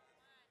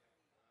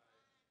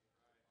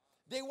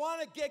 They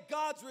want to get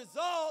God's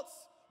results,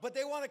 but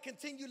they want to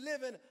continue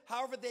living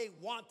however they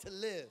want to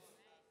live.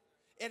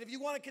 And if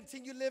you want to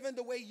continue living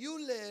the way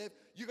you live,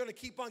 you're going to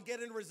keep on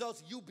getting the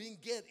results you've been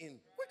getting.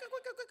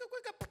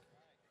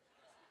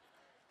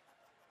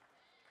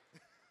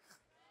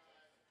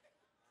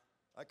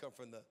 I come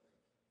from the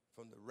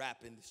rap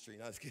industry.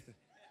 No, I was kidding.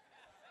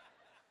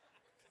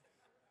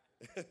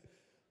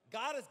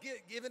 God has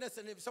given us,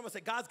 someone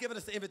said, God's given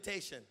us an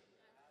invitation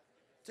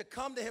to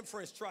come to him for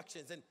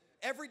instructions. And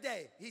every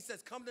day he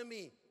says, come to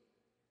me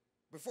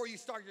before you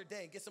start your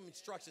day and get some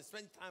instructions.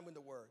 Spend time in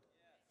the Word.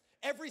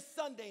 Every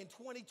Sunday in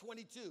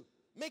 2022,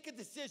 make a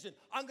decision.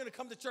 I'm going to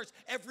come to church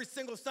every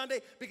single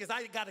Sunday because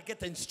I got to get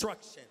the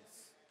instructions.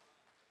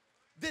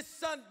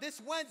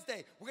 This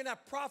Wednesday, we're going to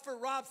have Prophet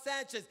Rob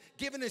Sanchez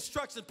giving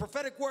instructions,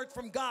 prophetic words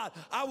from God.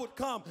 I would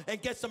come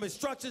and get some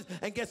instructions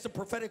and get some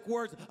prophetic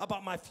words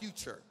about my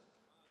future.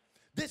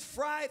 This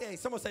Friday,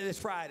 someone say this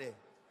Friday,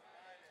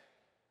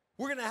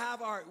 we're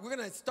going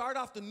to start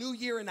off the new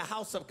year in the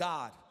house of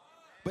God.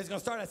 But it's going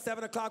to start at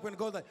 7 o'clock. We're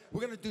going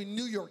to do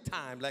New York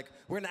time. Like,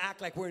 we're going to act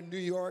like we're in New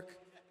York.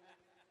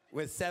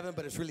 We're at 7,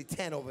 but it's really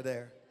 10 over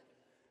there.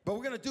 But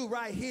we're going to do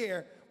right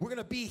here, we're going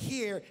to be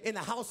here in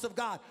the house of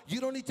God. You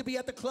don't need to be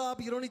at the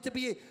club. You don't need to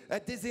be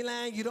at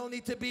Disneyland. You don't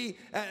need to be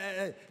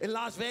in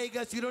Las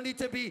Vegas. You don't need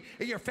to be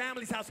in your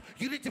family's house.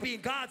 You need to be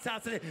in God's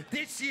house. And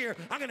this year,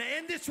 I'm going to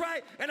end this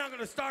right, and I'm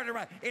going to start it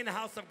right in the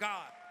house of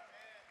God.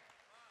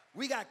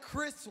 We got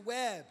Chris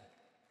Webb.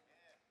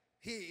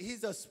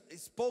 He's a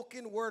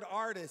spoken word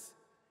artist.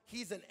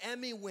 He's an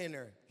Emmy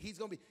winner. He's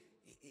going to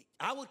be,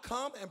 I would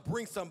come and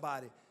bring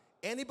somebody.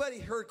 Anybody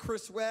heard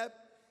Chris Webb?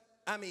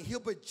 I mean, he'll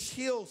bring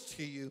chills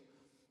to you.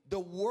 The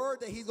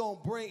word that he's going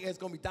to bring is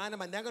going to be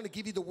dynamite. They're going to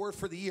give you the word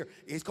for the year.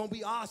 It's going to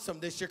be awesome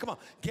this year. Come on,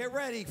 get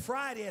ready.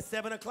 Friday at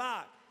 7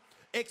 o'clock.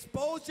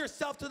 Expose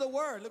yourself to the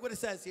word. Look what it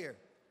says here.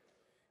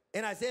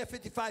 In Isaiah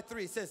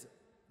 55:3, it says,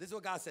 this is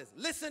what God says.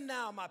 Listen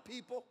now, my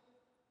people,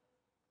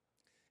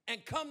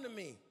 and come to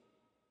me.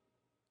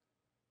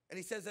 And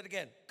he says it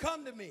again.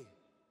 Come to me.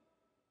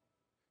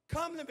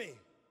 Come to me.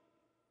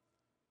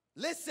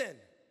 Listen.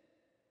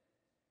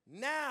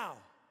 Now.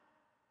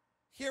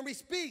 Hear me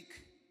speak.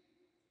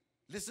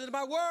 Listen to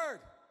my word.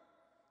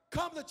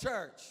 Come to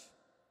church.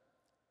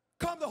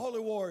 Come to Holy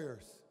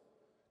Warriors.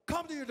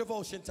 Come to your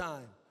devotion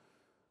time.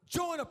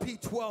 Join a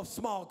P12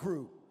 small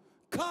group.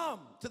 Come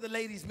to the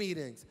ladies'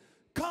 meetings.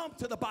 Come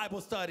to the Bible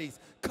studies.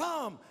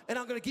 Come, and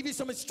I'm going to give you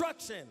some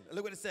instruction.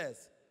 Look what it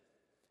says.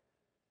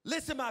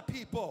 Listen, my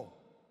people.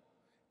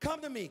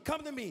 Come to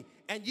me,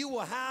 and you will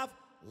have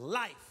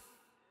life.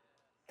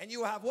 And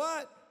you will have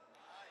what?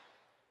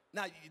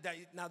 Life.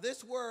 Now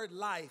this word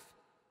life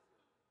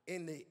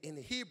in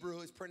the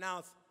Hebrew is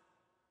pronounced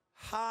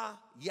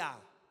ha-ya.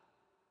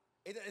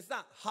 It's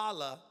not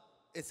hala,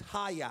 it's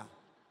ha-ya.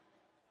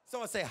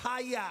 Someone say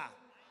ha-ya.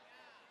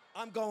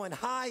 I'm going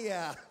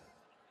ha-ya.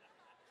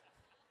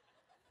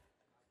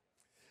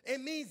 It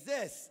means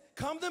this.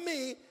 Come to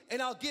me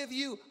and I'll give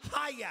you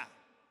ha-ya.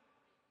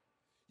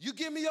 You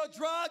give me your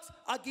drugs,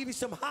 I'll give you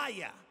some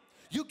ha-ya.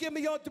 You give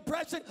me your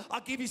depression,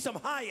 I'll give you some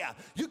ha-ya.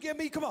 You give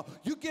me, come on,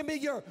 you give me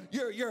your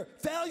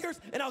failures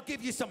and I'll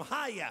give you some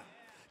ha-ya.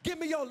 Give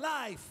me your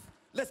life.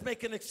 Let's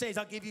make an exchange.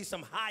 I'll give you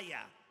some ha-ya.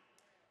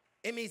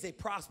 It means a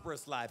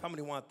prosperous life. How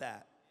many want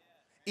that?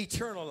 Yeah.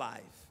 Eternal life.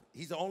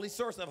 He's the only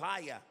source of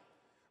ha-ya.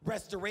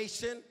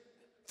 Restoration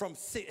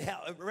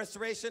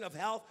of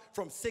health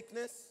from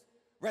sickness.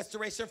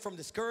 Restoration from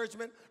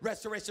discouragement.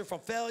 Restoration from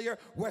failure.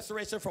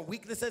 Restoration from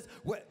weaknesses.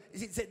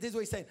 This is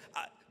what he's saying.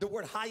 The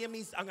word ha-ya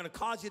means I'm going to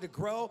cause you to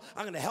grow.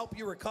 I'm going to help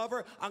you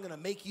recover. I'm going to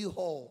make you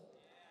whole.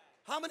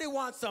 Yeah. How many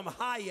want some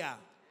ha-ya?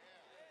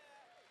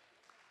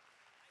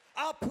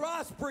 I'll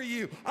prosper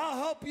you. I'll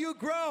help you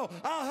grow.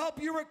 I'll help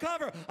you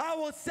recover. I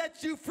will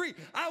set you free.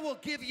 I will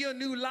give you a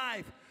new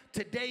life.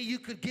 Today you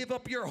could give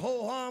up your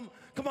ho-hum.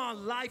 Come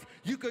on, life.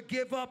 You could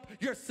give up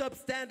your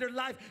substandard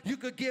life. You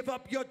could give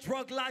up your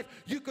drug life.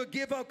 You could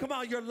give up, come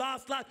on, your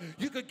lost life.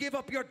 You could give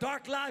up your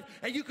dark life,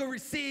 and you could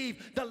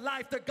receive the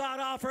life that God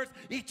offers,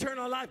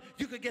 eternal life.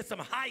 You could get some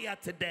ha-ya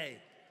today.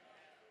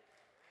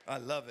 I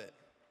love it.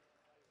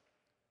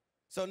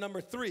 So number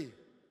 3.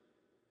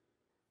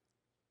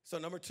 So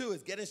number 2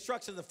 is get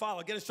instructions to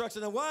follow. Get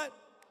instructions on what?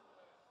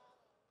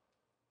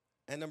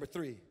 And number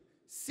 3,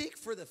 seek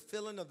for the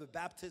filling of the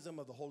baptism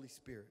of the Holy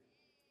Spirit.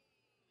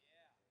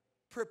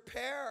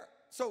 Prepare.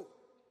 So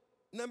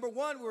number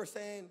 1, we were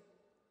saying,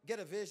 get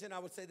a vision. I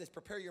would say this,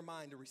 prepare your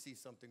mind to receive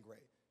something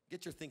great.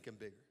 Get your thinking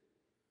bigger.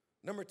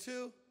 Number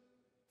 2,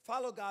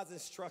 follow God's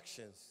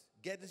instructions.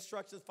 Get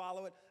instructions,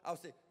 follow it. I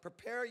would say,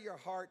 prepare your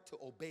heart to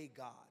obey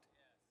God.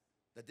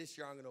 That this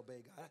year I'm going to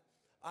obey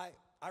God.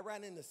 I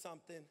ran into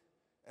something.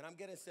 And I'm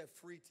getting set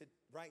free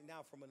right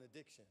now from an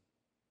addiction.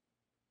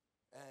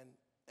 And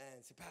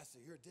say, Pastor,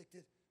 you're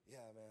addicted?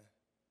 Yeah, man.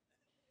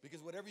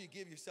 Because whatever you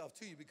give yourself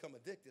to, you become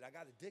addicted. I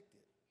got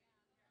addicted.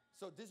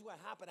 So this is what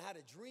happened. I had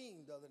a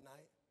dream the other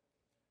night.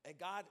 And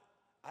God,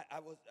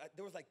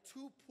 there was like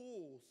 2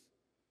 pools.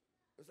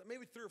 There was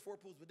maybe 3 or 4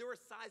 pools, but they were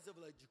the size of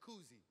a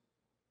jacuzzi.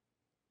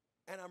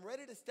 And I'm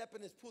ready to step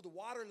in this pool. The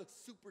water looks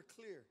super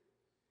clear.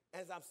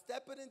 As I'm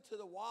stepping into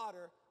the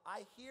water,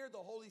 I hear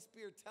the Holy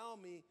Spirit tell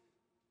me,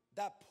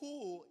 that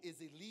pool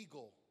is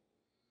illegal.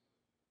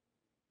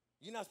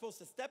 You're not supposed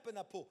to step in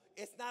that pool.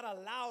 It's not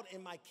allowed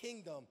in my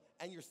kingdom,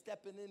 and you're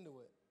stepping into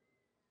it.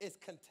 It's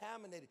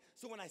contaminated.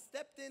 So when I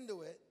stepped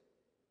into it,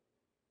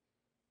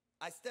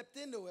 I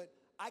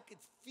could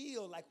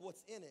feel like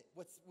what's in it.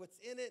 What's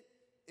in it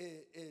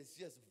is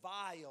just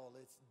vile.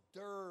 It's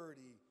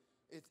dirty.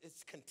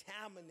 It's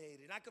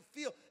contaminated. And I could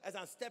feel as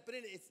I'm stepping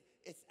in it,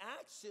 it's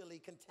actually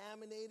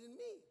contaminating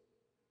me.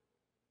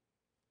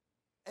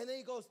 And then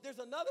he goes, there's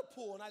another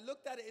pool. And I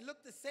looked at it. It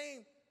looked the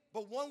same,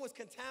 but one was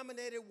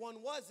contaminated,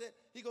 one wasn't.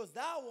 He goes,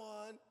 that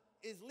one,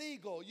 is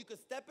legal. You can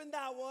step in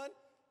that one,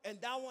 and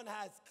that one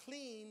has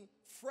clean,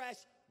 fresh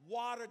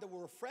water that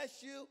will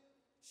refresh you,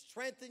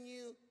 strengthen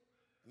you,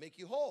 make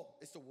you whole.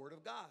 It's the word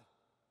of God.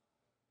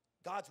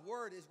 God's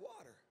word is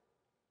water.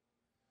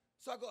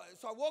 So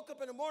I woke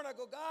up in the morning, I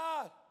go,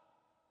 God,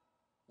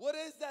 what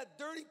is that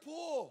dirty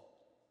pool?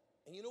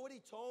 And you know what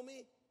he told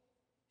me?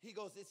 He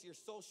goes, it's your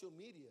social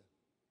media.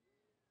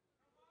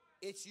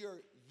 It's your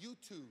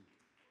YouTube.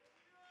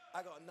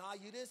 I go, nah,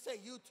 you didn't say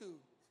YouTube.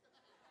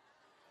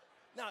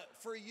 Now,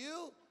 for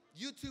you,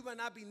 YouTube might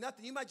not be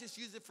nothing. You might just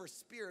use it for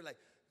spirit, like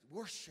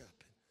worship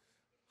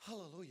and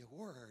hallelujah,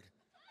 word.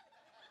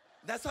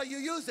 That's how you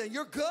use it.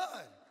 You're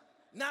good.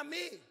 Not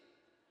me.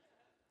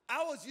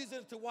 I was using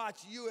it to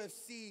watch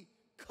UFC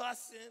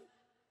cussing.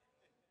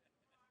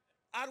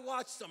 I'd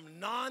watch some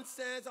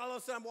nonsense. All of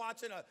a sudden, I'm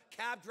watching a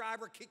cab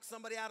driver kick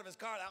somebody out of his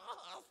car. Like, oh,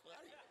 that's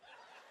funny.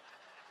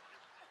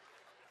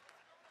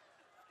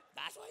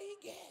 That's what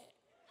he get.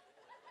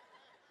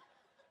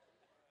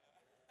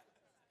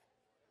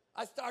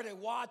 I started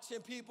watching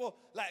people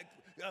like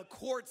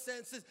court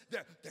sentences.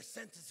 They're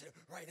sentencing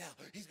right now.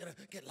 He's going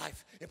to get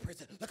life in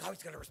prison. Look how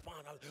he's going to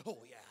respond. Oh,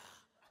 yeah.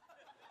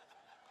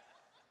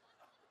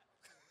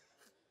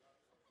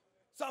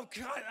 So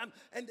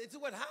and this is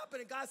what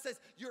happened. And God says,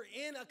 you're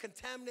in a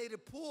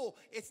contaminated pool.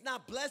 It's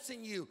not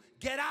blessing you.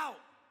 Get out.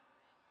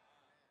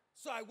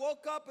 So I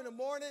woke up in the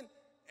morning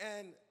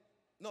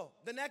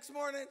the next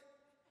morning,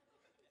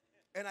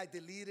 and I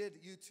deleted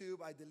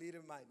YouTube. I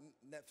deleted my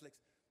Netflix.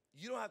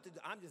 You don't have to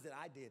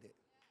I did it.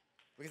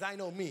 Because I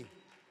know me.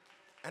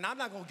 And I'm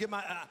not going to get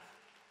my,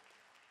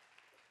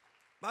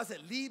 I said,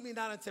 lead me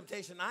not in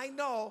temptation. I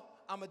know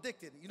I'm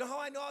addicted. You know how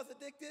I know I was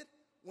addicted?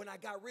 When I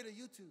got rid of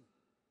YouTube.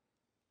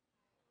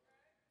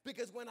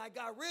 Because when I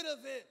got rid of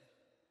it,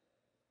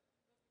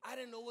 I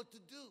didn't know what to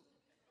do.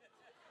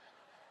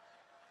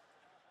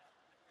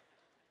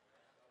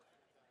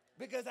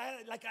 Because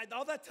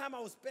all that time I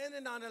was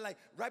spending on it, like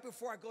right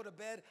before I go to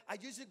bed, I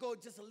usually go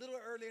just a little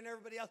earlier than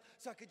everybody else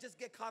so I could just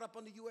get caught up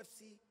on the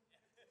UFC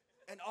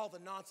and all the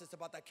nonsense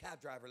about that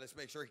cab driver. Let's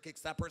make sure he kicks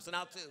that person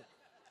out too.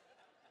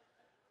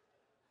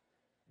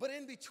 But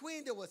in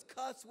between, there was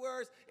cuss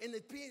words. In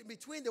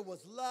between, there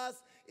was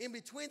lust. In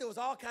between, there was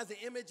all kinds of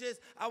images.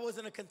 I was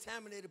in a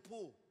contaminated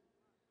pool.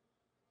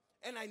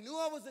 And I knew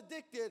I was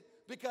addicted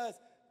because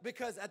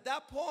at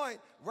that point,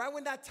 right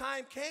when that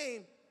time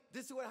came,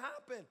 this is what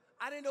happened.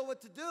 I didn't know what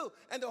to do.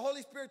 And the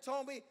Holy Spirit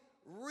told me,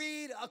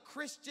 read a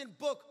Christian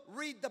book.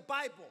 Read the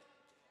Bible.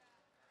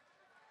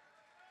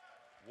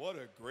 What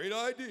a great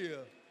idea.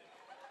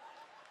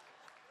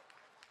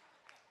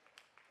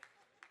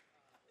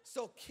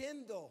 So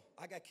Kindle,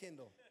 I got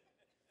Kindle.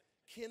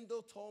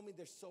 Kindle told me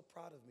they're so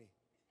proud of me.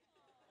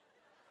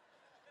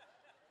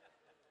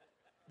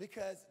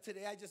 Because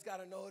today I just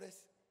got a notice.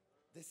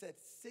 They said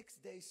 6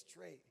 days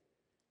straight,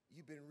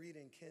 you've been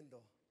reading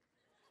Kindle.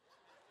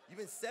 You've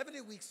been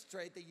 70 weeks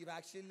straight that you've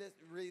actually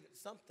read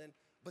something,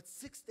 but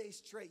 6 days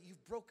straight,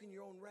 you've broken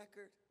your own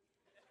record.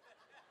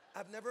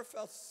 I've never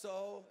felt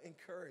so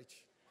encouraged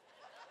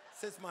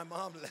since my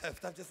mom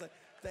left. I'm just like,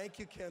 thank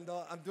you,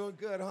 Kindle. I'm doing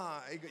good,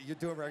 huh? You're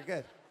doing very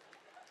good.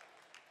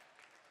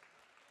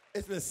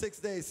 It's been 6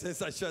 days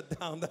since I shut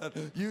down the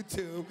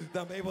YouTube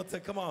that I'm able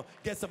to,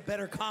 get some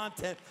better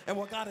content. And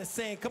what God is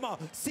saying,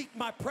 seek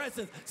my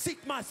presence,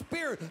 seek my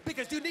spirit,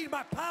 because you need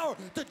my power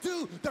to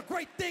do the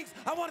great things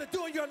I want to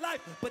do in your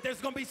life. But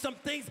there's going to be some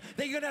things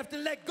that you're going to have to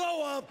let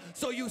go of,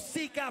 so you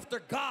seek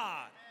after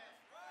God.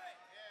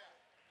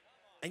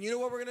 And you know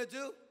what we're going to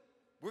do?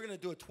 We're going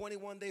to do a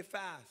 21-day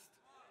fast.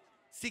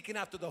 Seeking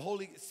after the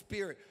Holy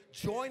Spirit.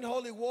 Join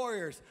Holy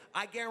Warriors.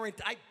 I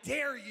guarantee, I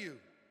dare you.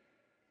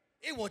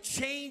 It will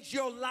change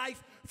your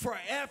life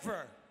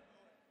forever.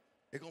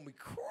 It's going to be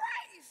crazy.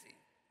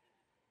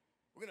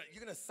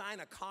 You're going to sign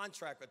a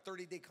contract, a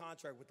 30-day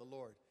contract with the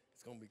Lord.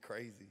 It's going to be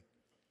crazy.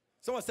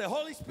 Someone say,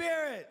 Holy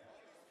Spirit.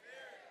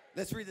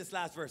 Let's read this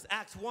last verse.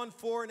 Acts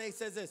 1:4-8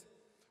 says this.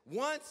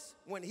 Once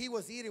when he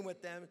was eating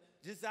with them,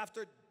 just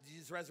after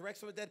Jesus'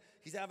 resurrection was dead,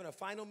 he's having a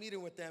final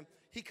meeting with them.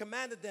 He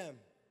commanded them,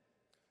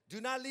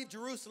 do not leave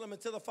Jerusalem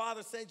until the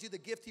Father sends you the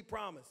gift he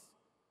promised,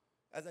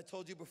 as I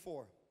told you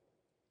before.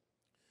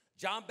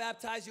 John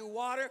baptized you with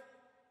water,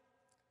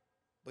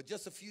 but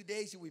just a few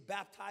days you'll be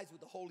baptized with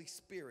the Holy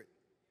Spirit.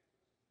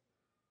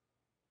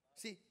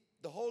 See,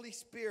 the Holy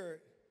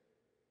Spirit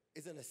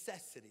is a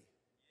necessity.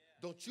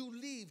 Don't you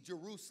leave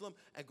Jerusalem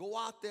and go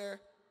out there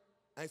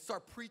and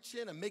start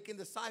preaching and making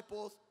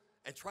disciples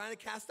and trying to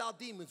cast out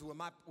demons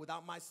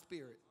without my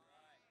Spirit.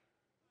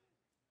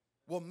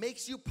 What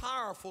makes you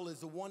powerful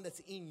is the one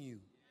that's in you.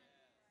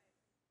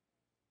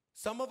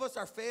 Some of us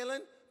are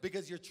failing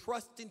because you're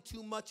trusting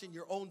too much in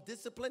your own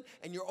discipline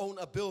and your own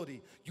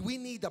ability. We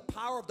need the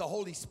power of the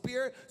Holy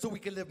Spirit so we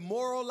can live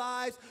moral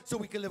lives, so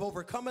we can live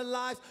overcoming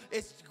lives.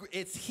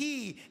 It's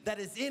He that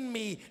is in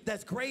me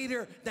that's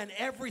greater than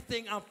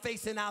everything I'm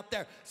facing out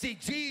there. See,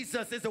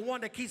 Jesus is the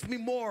one that keeps me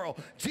moral.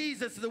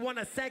 Jesus is the one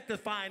that's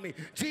sanctifying me.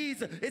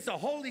 Jesus, it's the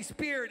Holy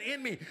Spirit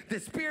in me, the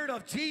Spirit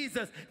of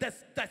Jesus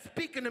that's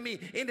speaking to me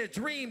in a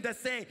dream, that's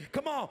saying,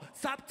 come on,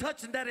 stop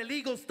touching that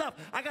illegal stuff.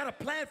 I got a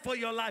plan for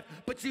your life,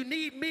 but you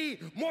need me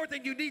more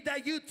than you need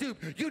that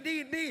YouTube. You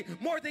need me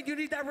more than you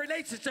need that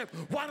relationship.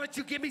 Why don't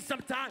you give me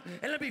some time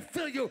and let me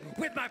fill you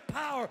with my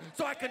power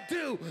so I can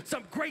do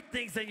some great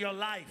things in your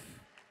life?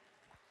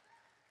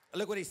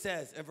 Look what he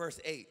says in verse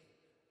 8.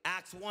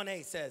 Acts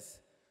 1:8 says,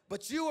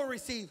 but you will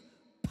receive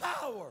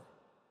power.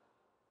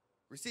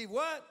 Receive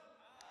what?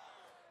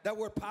 That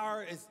word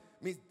power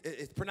means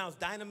it's pronounced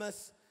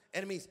dynamis,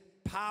 and it means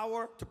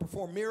power to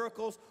perform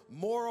miracles,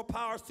 moral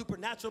power,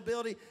 supernatural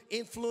ability,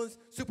 influence,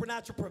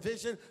 supernatural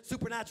provision,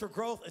 supernatural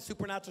growth, and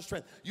supernatural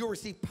strength. You'll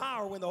receive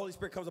power when the Holy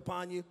Spirit comes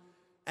upon you,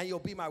 and you'll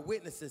be my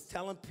witnesses,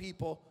 telling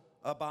people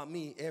about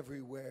me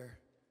everywhere.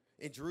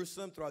 In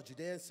Jerusalem, throughout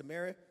Judea and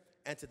Samaria,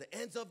 and to the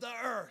ends of the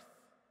earth.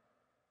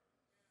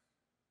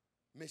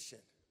 Mission.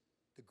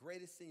 The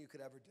greatest thing you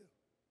could ever do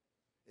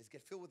is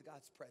get filled with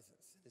God's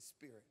presence and His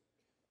Spirit,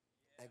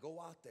 and go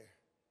out there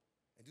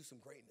and do some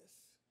greatness.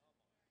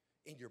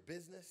 In your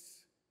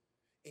business,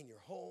 in your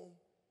home,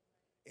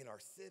 in our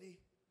city.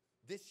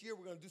 This year,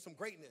 we're going to do some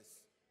greatness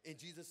in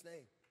Jesus'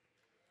 name.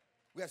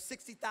 We have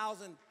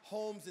 60,000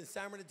 homes in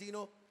San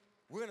Bernardino.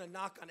 We're going to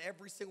knock on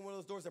every single one of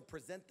those doors and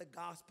present the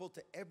gospel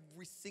to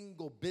every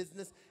single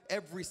business,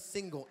 every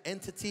single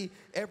entity,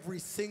 every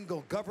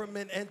single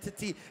government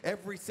entity,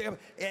 every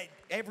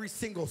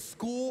single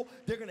school.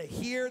 They're going to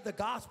hear the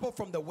gospel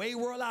from the Way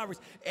World Outreach.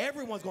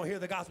 Everyone's going to hear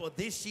the gospel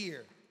this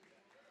year.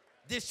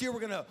 This year, we're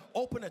going to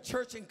open a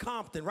church in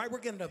Compton, right? We're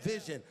getting a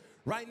vision.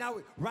 Right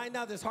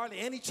now, there's hardly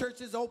any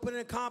churches open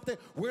in Compton.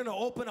 We're going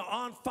to open an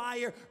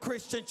on-fire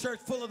Christian church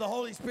full of the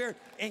Holy Spirit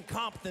in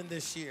Compton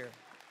this year.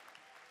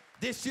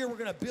 This year, we're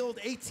going to build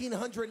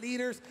 1,800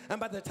 leaders, and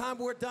by the time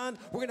we're done,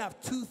 we're going to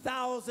have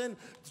 2,000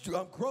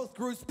 growth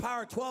groups,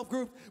 Power 12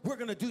 groups. We're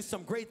going to do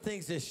some great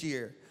things this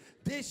year.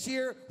 This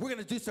year, we're going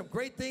to do some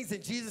great things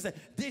in Jesus. And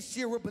this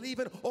year, we're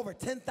believing over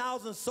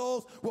 10,000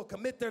 souls will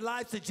commit their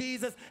lives to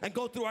Jesus and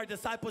go through our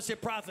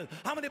discipleship process.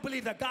 How many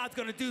believe that God's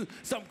going to do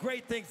some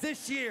great things?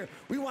 This year,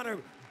 we want to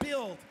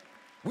build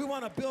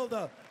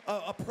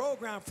a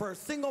program for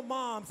single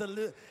moms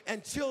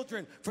and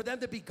children, for them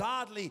to be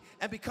godly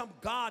and become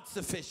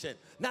God-sufficient.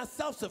 Not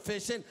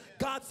self-sufficient,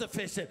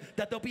 God-sufficient.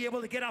 That they'll be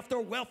able to get off their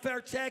welfare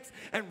checks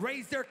and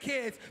raise their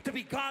kids to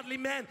be godly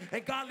men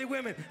and godly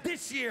women.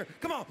 This year,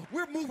 come on,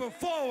 we're moving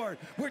forward.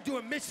 We're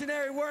doing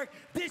missionary work.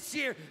 This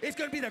year is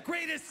going to be the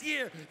greatest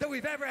year that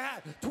we've ever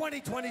had,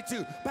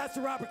 2022.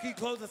 Pastor Robert, can you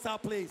close us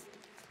out, please?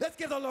 Let's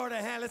give the Lord a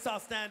hand. Let's all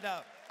stand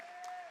up.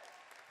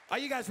 Are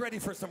you guys ready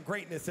for some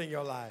greatness in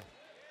your life?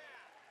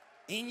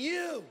 In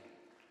you.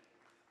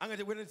 We're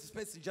going to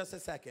dismiss in just a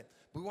second.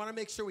 We want to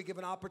make sure we give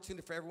an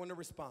opportunity for everyone to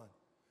respond.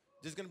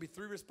 There's going to be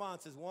 3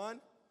 responses.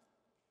 One,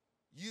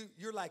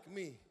 you're like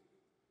me.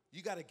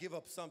 You got to give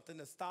up something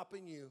that's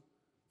stopping you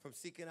from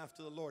seeking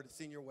after the Lord. It's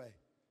in your way.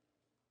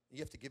 You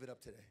have to give it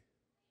up today.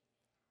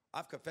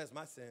 I've confessed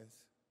my sins.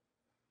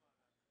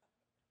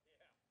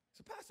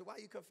 So, Pastor, why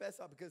you confess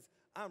that? Because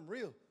I'm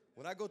real.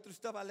 When I go through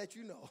stuff, I let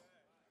you know.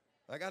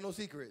 I got no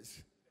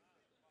secrets.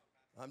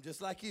 I'm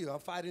just like you. I'm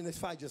fighting this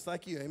fight just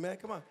like you. Amen?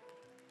 Come on.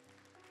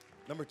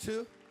 Number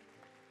 2,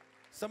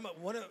 some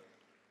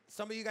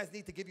of you guys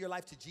need to give your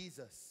life to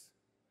Jesus.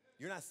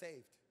 You're not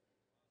saved.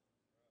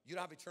 You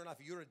don't have eternal life.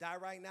 If you were to die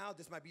right now,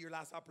 this might be your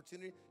last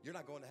opportunity. You're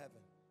not going to heaven.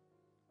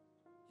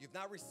 You've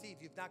not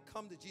received. You've not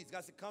come to Jesus.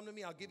 God said, come to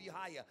me. I'll give you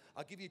higher.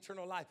 I'll give you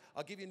eternal life.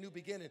 I'll give you a new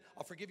beginning.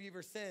 I'll forgive you of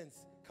your sins.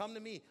 Come to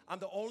me. I'm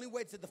the only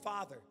way to the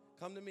Father.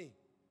 Come to me.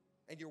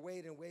 And you're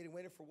waiting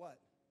for what?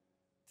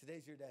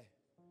 Today's your day.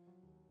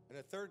 And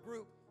the 3rd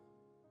group,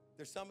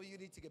 there's some of you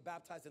need to get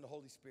baptized in the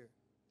Holy Spirit.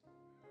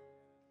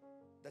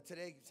 That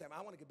today, Sam, I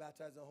want to get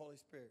baptized in the Holy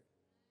Spirit.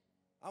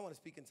 I want to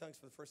speak in tongues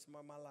for the first time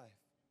in my life.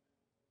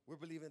 We're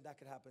believing that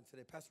could happen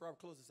today. Pastor Robert,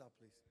 close this out,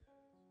 please.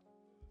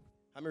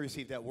 How many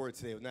received that word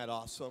today? Wasn't that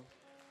awesome?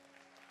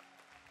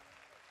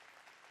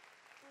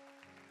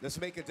 Let's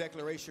make a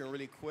declaration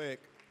really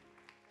quick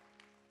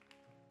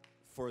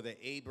for the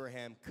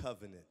Abraham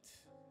covenant.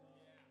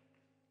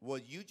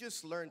 What you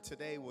just learned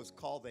today was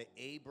called the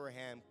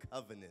Abraham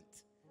covenant.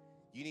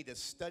 You need to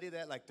study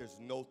that like there's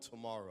no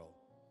tomorrow.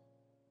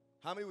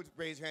 How many would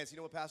raise your hands? You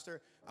know what,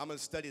 Pastor? I'm going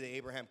to study the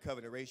Abraham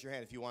covenant. Raise your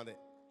hand if you want it.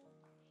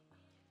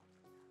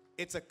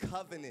 It's a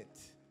covenant.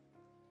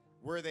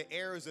 We're the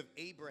heirs of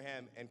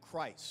Abraham and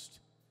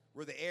Christ.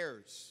 We're the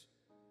heirs.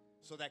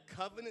 So that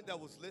covenant that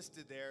was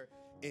listed there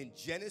in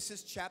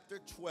Genesis chapter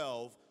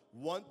 12,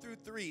 1 through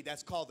 3,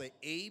 that's called the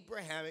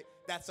Abrahamic,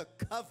 that's a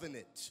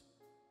covenant.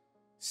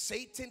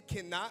 Satan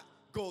cannot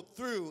go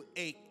through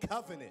a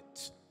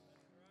covenant.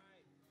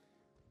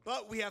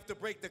 But we have to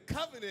break the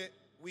covenant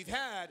we've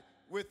had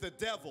with the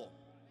devil.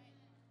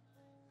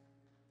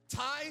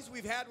 Ties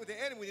we've had with the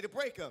enemy, we need to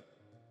break them.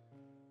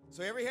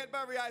 So every head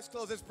bowed, every eyes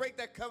closed, let's break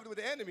that covenant with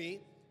the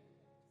enemy.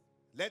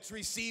 Let's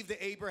receive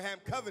the Abraham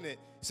covenant.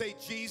 Say,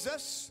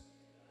 Jesus,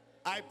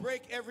 I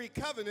break every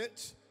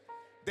covenant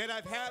that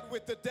I've had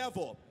with the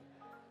devil.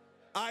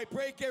 I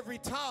break every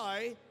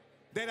tie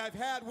that I've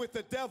had with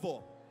the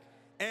devil.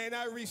 And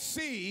I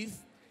receive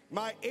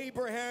my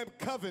Abraham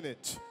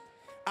covenant.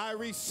 I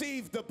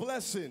receive the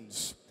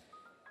blessings.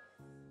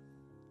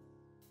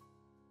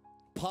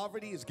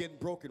 Poverty is getting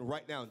broken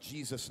right now in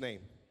Jesus'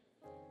 name.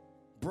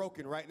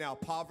 Broken right now.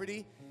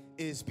 Poverty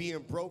is being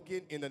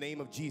broken in the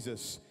name of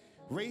Jesus.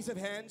 Raise of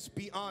hands,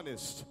 be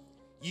honest.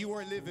 You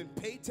are living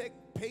paycheck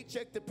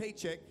to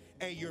paycheck,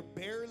 and you're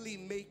barely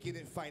making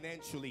it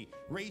financially.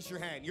 Raise your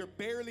hand. You're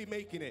barely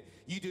making it.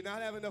 You do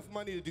not have enough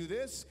money to do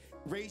this.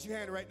 Raise your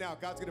hand right now.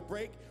 God's going to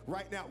break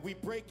right now. We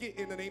break it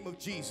in the name of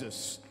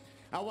Jesus.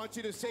 I want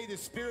you to say, the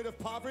spirit of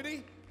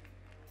poverty,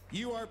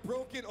 you are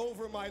broken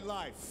over my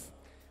life.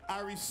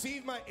 I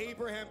receive my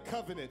Abraham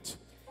covenant.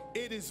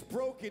 It is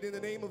broken in the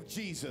name of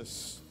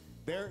Jesus.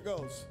 There it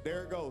goes.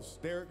 There it goes.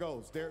 There it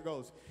goes. There it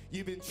goes.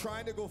 You've been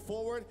trying to go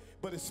forward,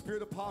 but a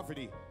spirit of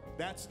poverty,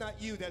 that's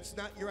not you. That's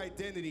not your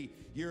identity.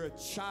 You're a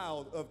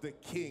child of the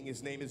King.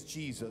 His name is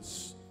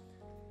Jesus.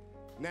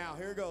 Now,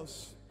 here it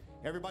goes.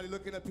 Everybody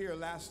looking up here,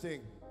 last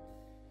thing.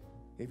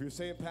 If you're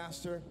saying,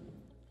 Pastor,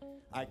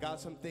 I got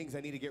some things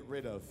I need to get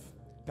rid of.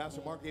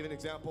 Pastor Mark gave an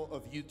example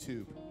of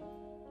YouTube.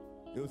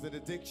 It was an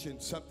addiction,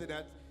 something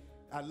that,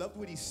 I loved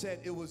what he said,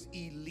 it was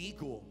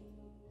illegal.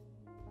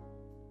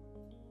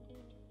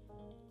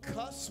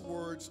 Cuss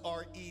words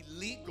are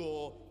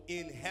illegal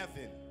in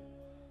heaven.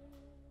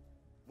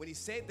 When he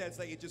said that, it's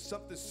like it just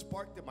something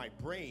sparked in my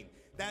brain.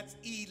 That's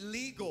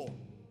illegal.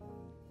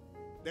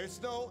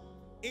 There's no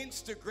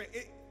Instagram.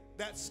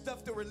 That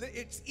stuff that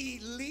it's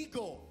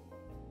illegal.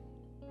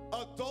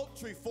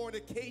 Adultery,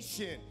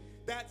 fornication,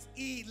 that's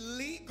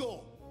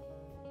illegal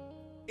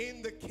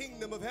in the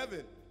kingdom of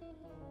heaven.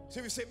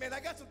 So you say, man, I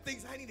got some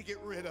things I need to get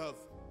rid of.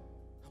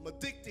 I'm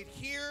addicted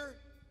here.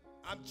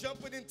 I'm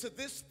jumping into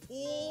this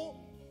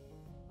pool.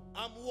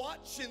 I'm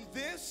watching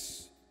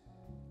this.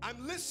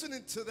 I'm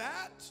listening to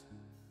that.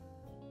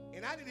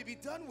 And I need to be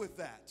done with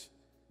that.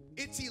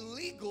 It's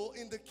illegal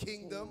in the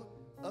kingdom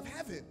of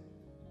heaven.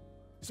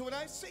 So when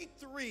I say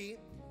 3,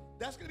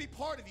 that's going to be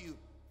part of you.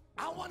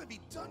 I want to be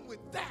done with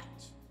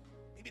that.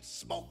 Maybe it's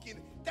smoking.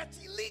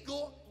 That's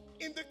illegal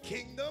in the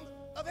kingdom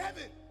of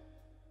heaven.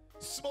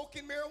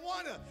 Smoking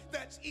marijuana,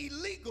 that's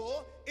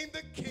illegal in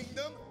the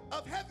kingdom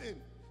of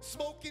heaven.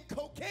 Smoking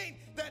cocaine,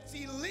 that's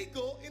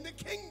illegal in the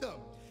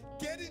kingdom.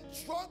 Getting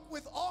drunk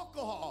with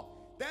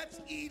alcohol, that's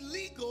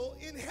illegal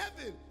in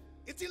heaven.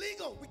 It's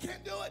illegal. We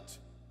can't do it.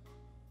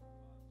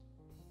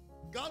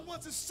 God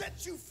wants to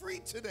set you free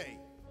today.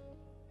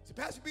 So,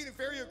 Pastor, being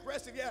very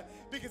aggressive, yeah,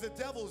 because the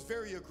devil is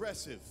very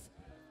aggressive.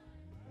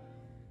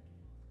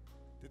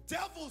 The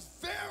devil's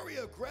very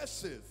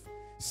aggressive.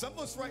 Some of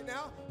us right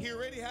now, he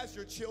already has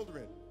your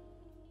children,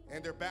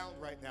 and they're bound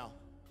right now.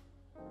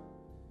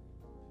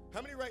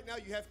 How many right now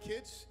you have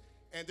kids,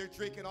 and they're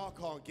drinking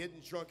alcohol and getting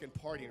drunk and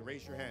partying?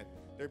 Raise your hand.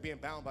 They're being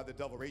bound by the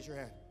devil. Raise your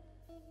hand.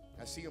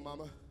 I see you,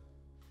 mama.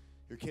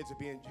 Your kids are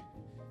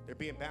they're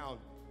being bound.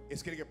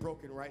 It's going to get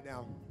broken right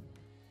now.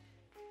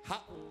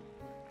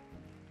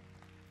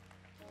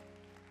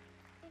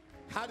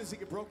 How does it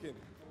get broken?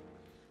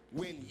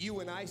 When you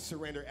and I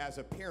surrender as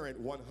a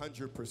parent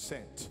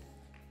 100%.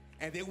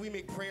 And then we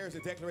make prayers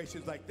and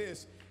declarations like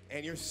this,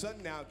 and your son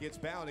now gets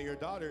bound, and your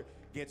daughter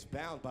gets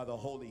bound by the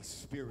Holy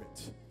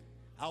Spirit.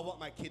 I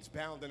want my kids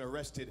bound and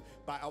arrested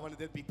I want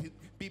them to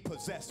be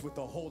possessed with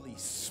the Holy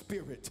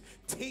Spirit,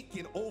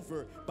 taken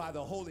over by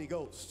the Holy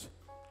Ghost.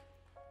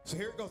 So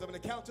here it goes. I'm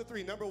going to count to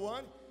 3. Number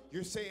 1,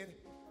 you're saying,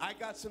 I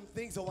got some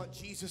things I want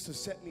Jesus to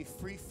set me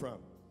free from.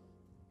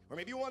 Or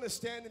maybe you want to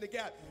stand in the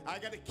gap. I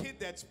got a kid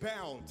that's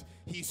bound.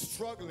 He's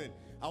struggling.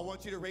 I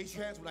want you to raise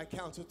your hands when I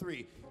count to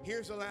 3.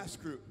 Here's the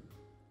last group.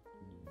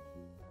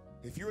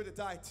 If you were to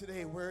die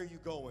today, where are you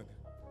going?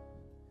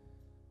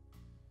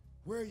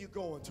 Where are you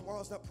going?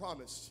 Tomorrow's not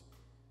promised.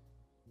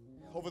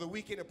 Over the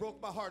weekend, it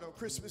broke my heart on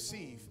Christmas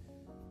Eve.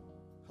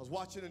 I was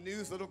watching the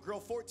news. Little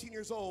girl, 14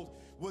 years old,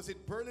 was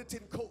at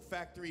Bernardino coat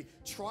factory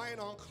trying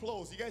on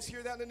clothes. You guys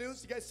hear that in the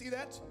news? You guys see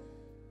that?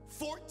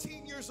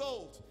 14 years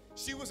old.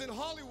 She was in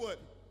Hollywood.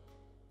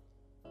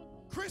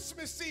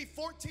 Christmas Eve,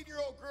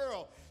 14-year-old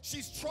girl.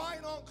 She's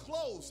trying on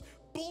clothes.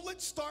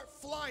 Bullets start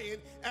flying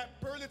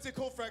at Bernardino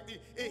coat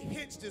factory. It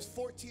hits this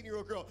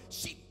 14-year-old girl.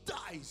 She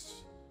dies.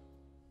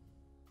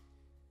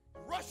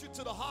 Rush her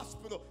to the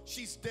hospital.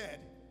 She's dead.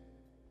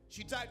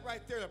 She died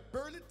right there at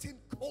Bernardino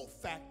coat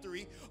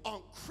factory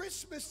on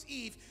Christmas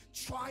Eve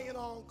trying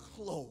on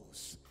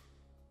clothes.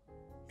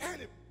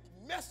 And it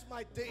messed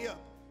my day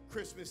up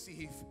Christmas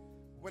Eve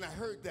when I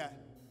heard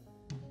that.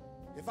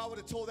 If I would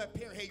have told that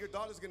parent, hey, your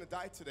daughter's going to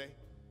die today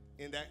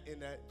in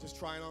that just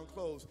trying on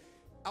clothes.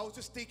 I was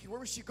just thinking, where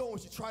was she going?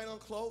 Was she trying on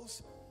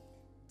clothes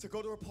to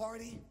go to a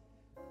party?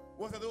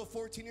 Was that little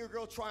 14-year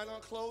girl trying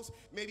on clothes?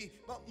 Maybe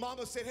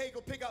mama said, hey,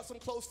 go pick out some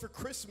clothes for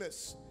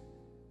Christmas.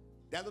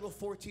 That little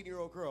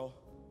 14-year-old girl,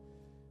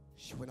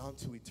 she went on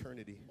to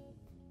eternity.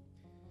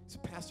 I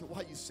said, Pastor,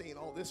 why are you saying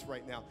all this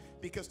right now?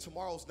 Because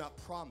tomorrow's not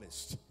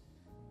promised.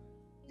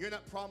 You're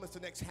not promised the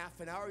next half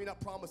an hour. You're not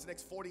promised the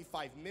next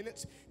 45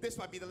 minutes. This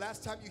might be the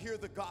last time you hear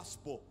the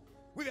gospel.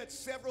 We've had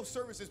several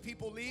services.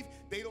 People leave.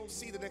 They don't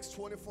see the next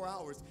 24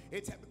 hours.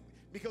 It's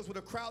because with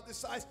a crowd this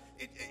size,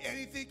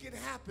 anything can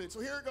happen. So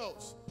here it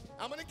goes.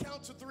 I'm going to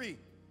count to 3.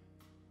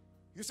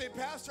 You say,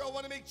 Pastor, I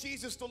want to make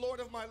Jesus the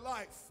Lord of my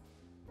life.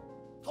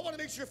 I want to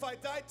make sure if I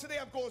died today,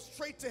 I'm going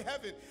straight to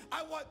heaven.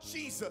 I want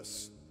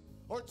Jesus.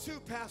 Or 2,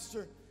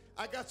 Pastor,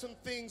 I got some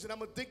things that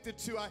I'm addicted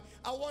to.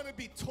 I want to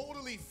be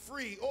totally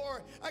free.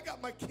 Or I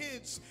got my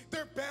kids.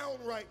 They're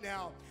bound right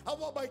now. I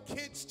want my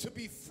kids to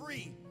be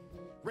free.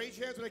 Raise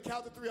your hands when I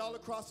count to 3 all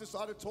across this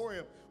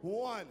auditorium.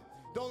 1.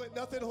 Don't let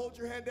nothing hold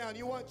your hand down.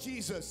 You want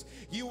Jesus.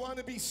 You want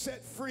to be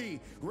set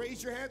free.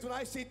 Raise your hands when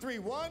I say 3.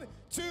 1,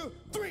 2,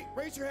 3.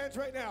 Raise your hands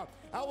right now.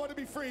 I want to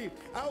be free.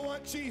 I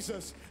want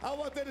Jesus. I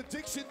want that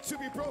addiction to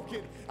be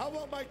broken. I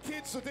want my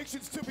kids'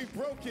 addictions to be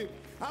broken.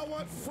 I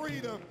want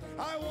freedom.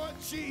 I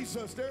want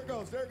Jesus. There it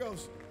goes. There it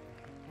goes.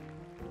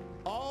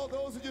 All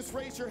those who just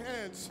raise your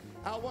hands,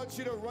 I want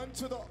you to run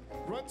to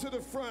the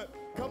front.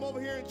 Come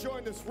over here and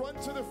join us. Run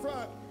to the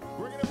front.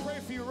 We're going to pray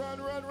for you. Run,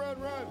 run, run,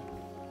 run.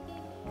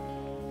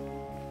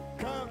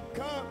 Come,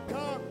 come,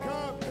 come,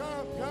 come,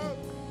 come, come.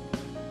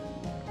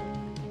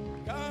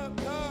 Come,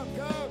 come,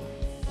 come.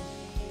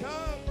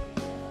 Come.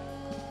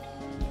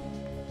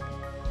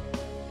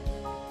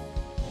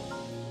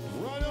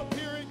 Run up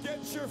here and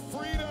get your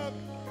freedom.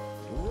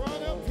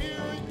 Run up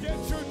here and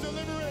get your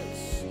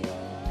deliverance.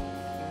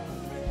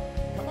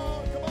 Come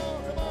on, come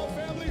on, come on,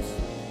 families.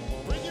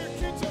 Bring your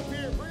kids up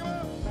here. Bring them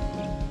up.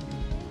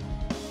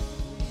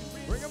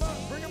 Bring them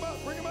up, bring them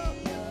up, bring them up.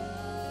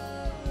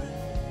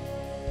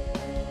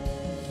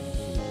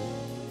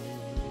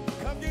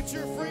 Come get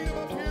your freedom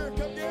up here.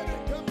 Come get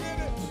it. Come get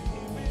it.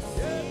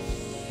 Yes.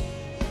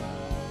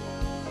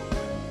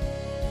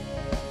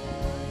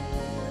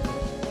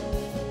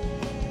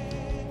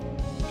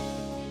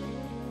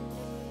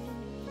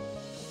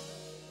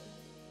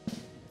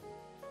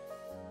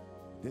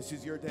 This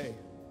is your day.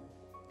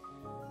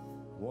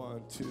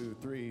 1, 2,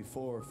 3,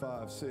 4,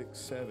 5, 6,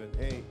 7,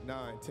 8,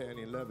 9, 10,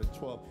 11,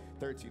 12,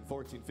 13,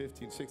 14,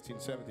 15, 16,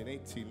 17,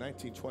 18,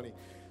 19, 20,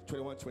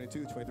 21,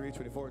 22, 23,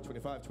 24,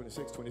 25,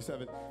 26,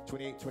 27,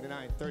 28,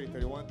 29, 30,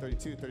 31,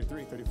 32,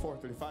 33, 34,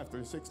 35,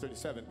 36,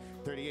 37,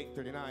 38,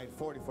 39,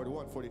 40,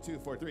 41, 42,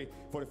 43,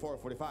 44,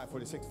 45,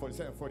 46,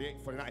 47, 48,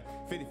 49,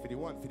 50,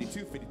 51,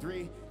 52,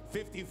 53,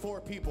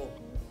 54 people.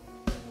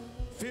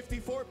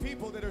 54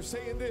 people that are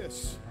saying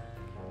this.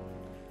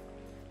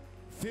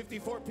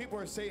 54 people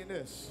are saying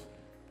this.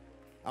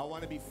 I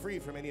want to be free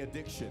from any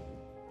addiction.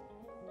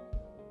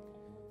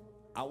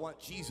 I want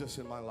Jesus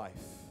in my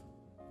life.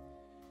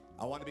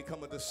 I want to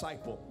become a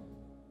disciple.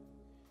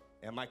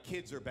 And my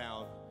kids are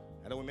bound.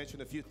 I know we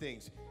mentioned a few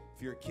things.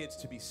 For your kids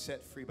to be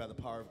set free by the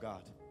power of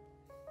God.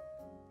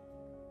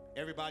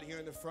 Everybody here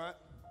in the front,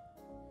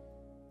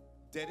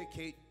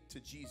 dedicate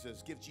to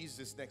Jesus. Give Jesus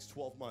this next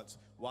 12 months.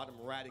 Watch him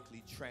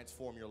radically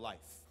transform your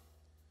life.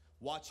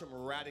 Watch him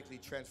radically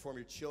transform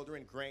your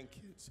children,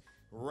 grandkids.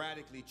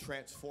 Radically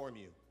transform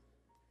you.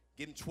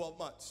 Give him 12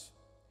 months.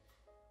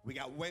 We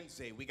got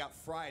Wednesday. We got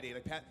Friday.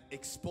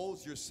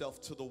 Expose yourself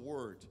to the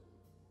Word.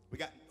 We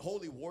got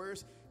Holy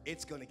Warriors.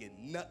 It's going to get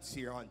nuts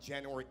here on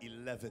January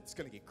 11th. It's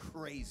going to get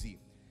crazy.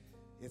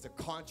 It's a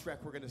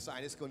contract we're going to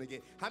sign. It's going to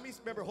get... How many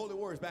remember Holy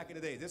Warriors back in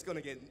the day? It's going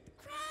to get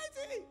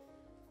crazy.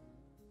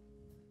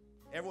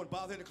 Everyone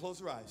bow their head and close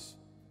their eyes.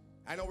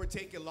 I know we're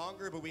taking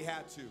longer, but we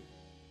had to.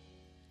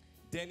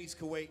 Denny's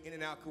Kuwait,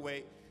 In-N-Out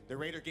Kuwait. The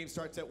Raider game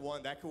starts at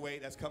 1. That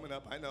Kuwait, that's coming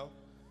up. I know.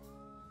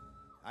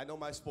 I know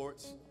my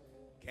sports.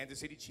 Kansas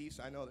City Chiefs,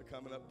 I know they're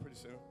coming up pretty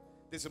soon.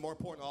 This is more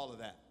important than all of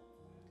that.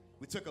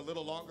 We took a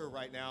little longer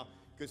right now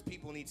because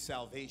people need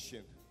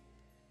salvation.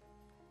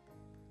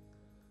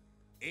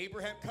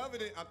 Abraham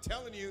Covenant, I'm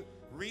telling you,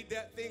 read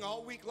that thing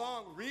all week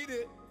long. Read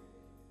it.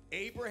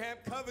 Abraham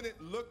Covenant,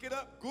 look it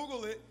up,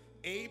 Google it.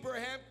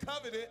 Abraham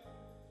Covenant,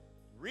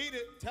 read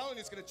it. I'm telling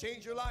you, it's going to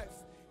change your life.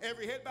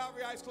 Every head bowed,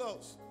 every eyes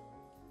closed.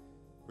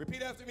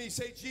 Repeat after me.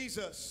 Say,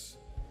 Jesus,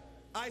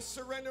 I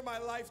surrender my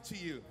life to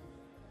you.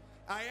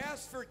 I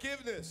ask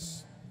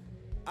forgiveness.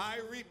 I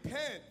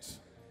repent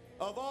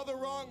of all the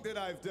wrong that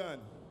I've done.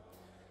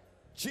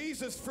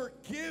 Jesus,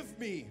 forgive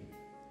me.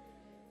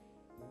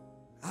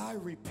 I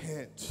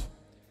repent.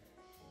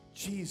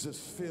 Jesus,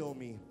 fill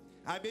me.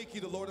 I make you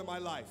the Lord of my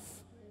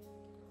life.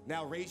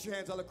 Now raise your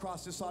hands all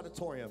across this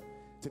auditorium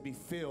to be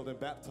filled and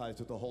baptized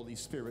with the Holy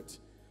Spirit.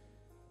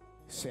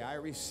 Say, I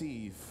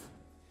receive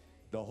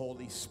the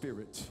Holy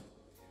Spirit.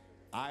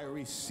 I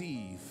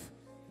receive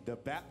the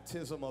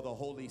baptism of the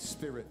Holy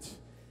Spirit.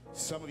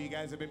 Some of you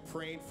guys have been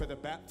praying for the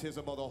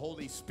baptism of the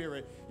Holy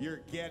Spirit.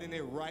 You're getting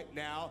it right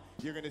now.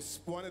 You're going to,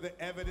 one of the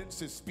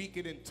evidence is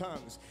speaking in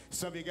tongues.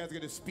 Some of you guys are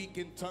going to speak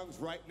in tongues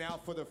right now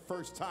for the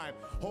first time.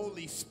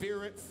 Holy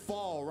Spirit,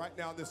 fall right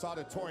now in this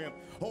auditorium.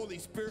 Holy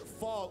Spirit,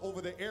 fall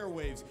over the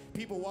airwaves.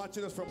 People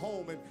watching us from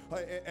home and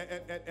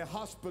at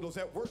hospitals,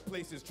 at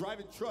workplaces,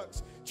 driving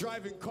trucks,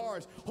 driving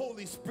cars.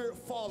 Holy Spirit,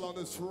 fall on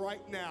us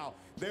right now.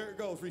 There it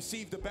goes.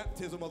 Receive the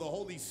baptism of the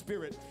Holy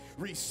Spirit.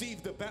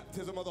 Receive the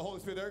baptism of the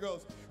Holy Spirit. There it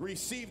goes.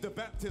 Receive the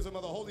baptism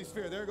of the Holy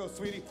Spirit. There it goes,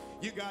 sweetie.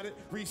 You got it.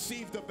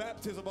 Receive the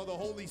baptism of the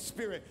Holy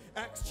Spirit.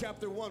 Acts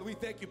chapter 1. We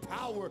thank you.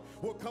 Power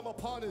will come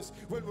upon us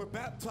when we're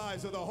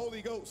baptized of the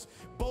Holy Ghost.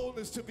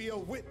 Boldness to be a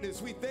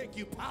witness. We thank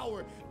you.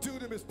 Power.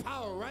 Dunamis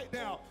power. Right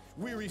now,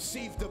 we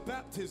receive the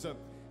baptism.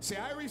 Say,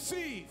 I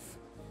receive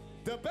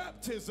the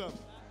baptism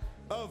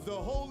of the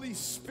Holy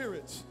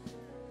Spirit.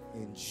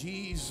 In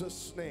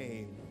Jesus'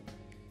 name.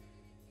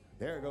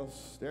 There it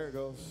goes. There it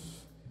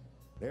goes.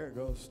 There it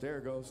goes. There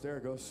it goes. There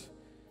it goes.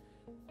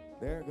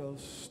 There it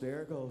goes.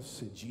 There it goes.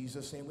 In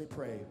Jesus' name we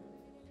pray.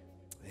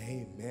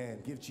 Amen.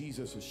 Give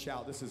Jesus a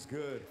shout. This is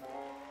good.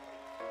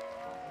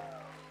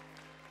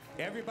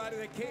 Everybody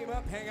that came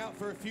up, hang out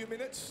for a few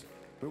minutes.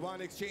 We want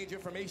to exchange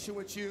information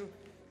with you,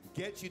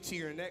 get you to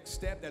your next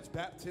step. That's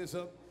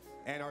baptism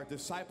and our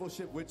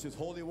discipleship, which is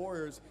Holy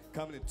Warriors,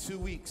 coming in 2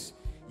 weeks.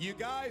 You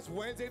guys,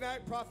 Wednesday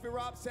night, Prophet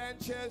Rob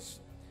Sanchez.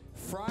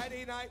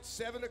 Friday night,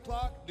 7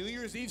 o'clock, New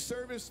Year's Eve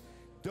service.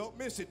 Don't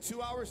miss it.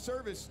 2-hour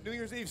service, New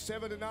Year's Eve,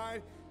 7 to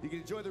 9. You can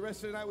enjoy the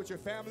rest of the night with your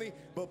family,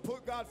 but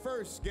put God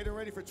first. Getting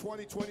ready for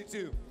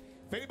 2022.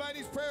 If anybody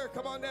needs prayer,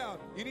 come on down.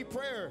 You need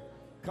prayer,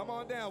 come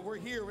on down. We're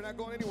here. We're not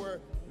going anywhere.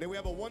 Then we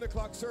have a 1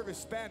 o'clock service,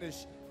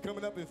 Spanish,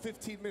 coming up in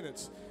 15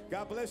 minutes.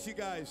 God bless you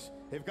guys.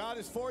 If God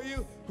is for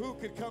you, who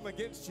could come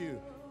against you?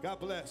 God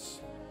bless.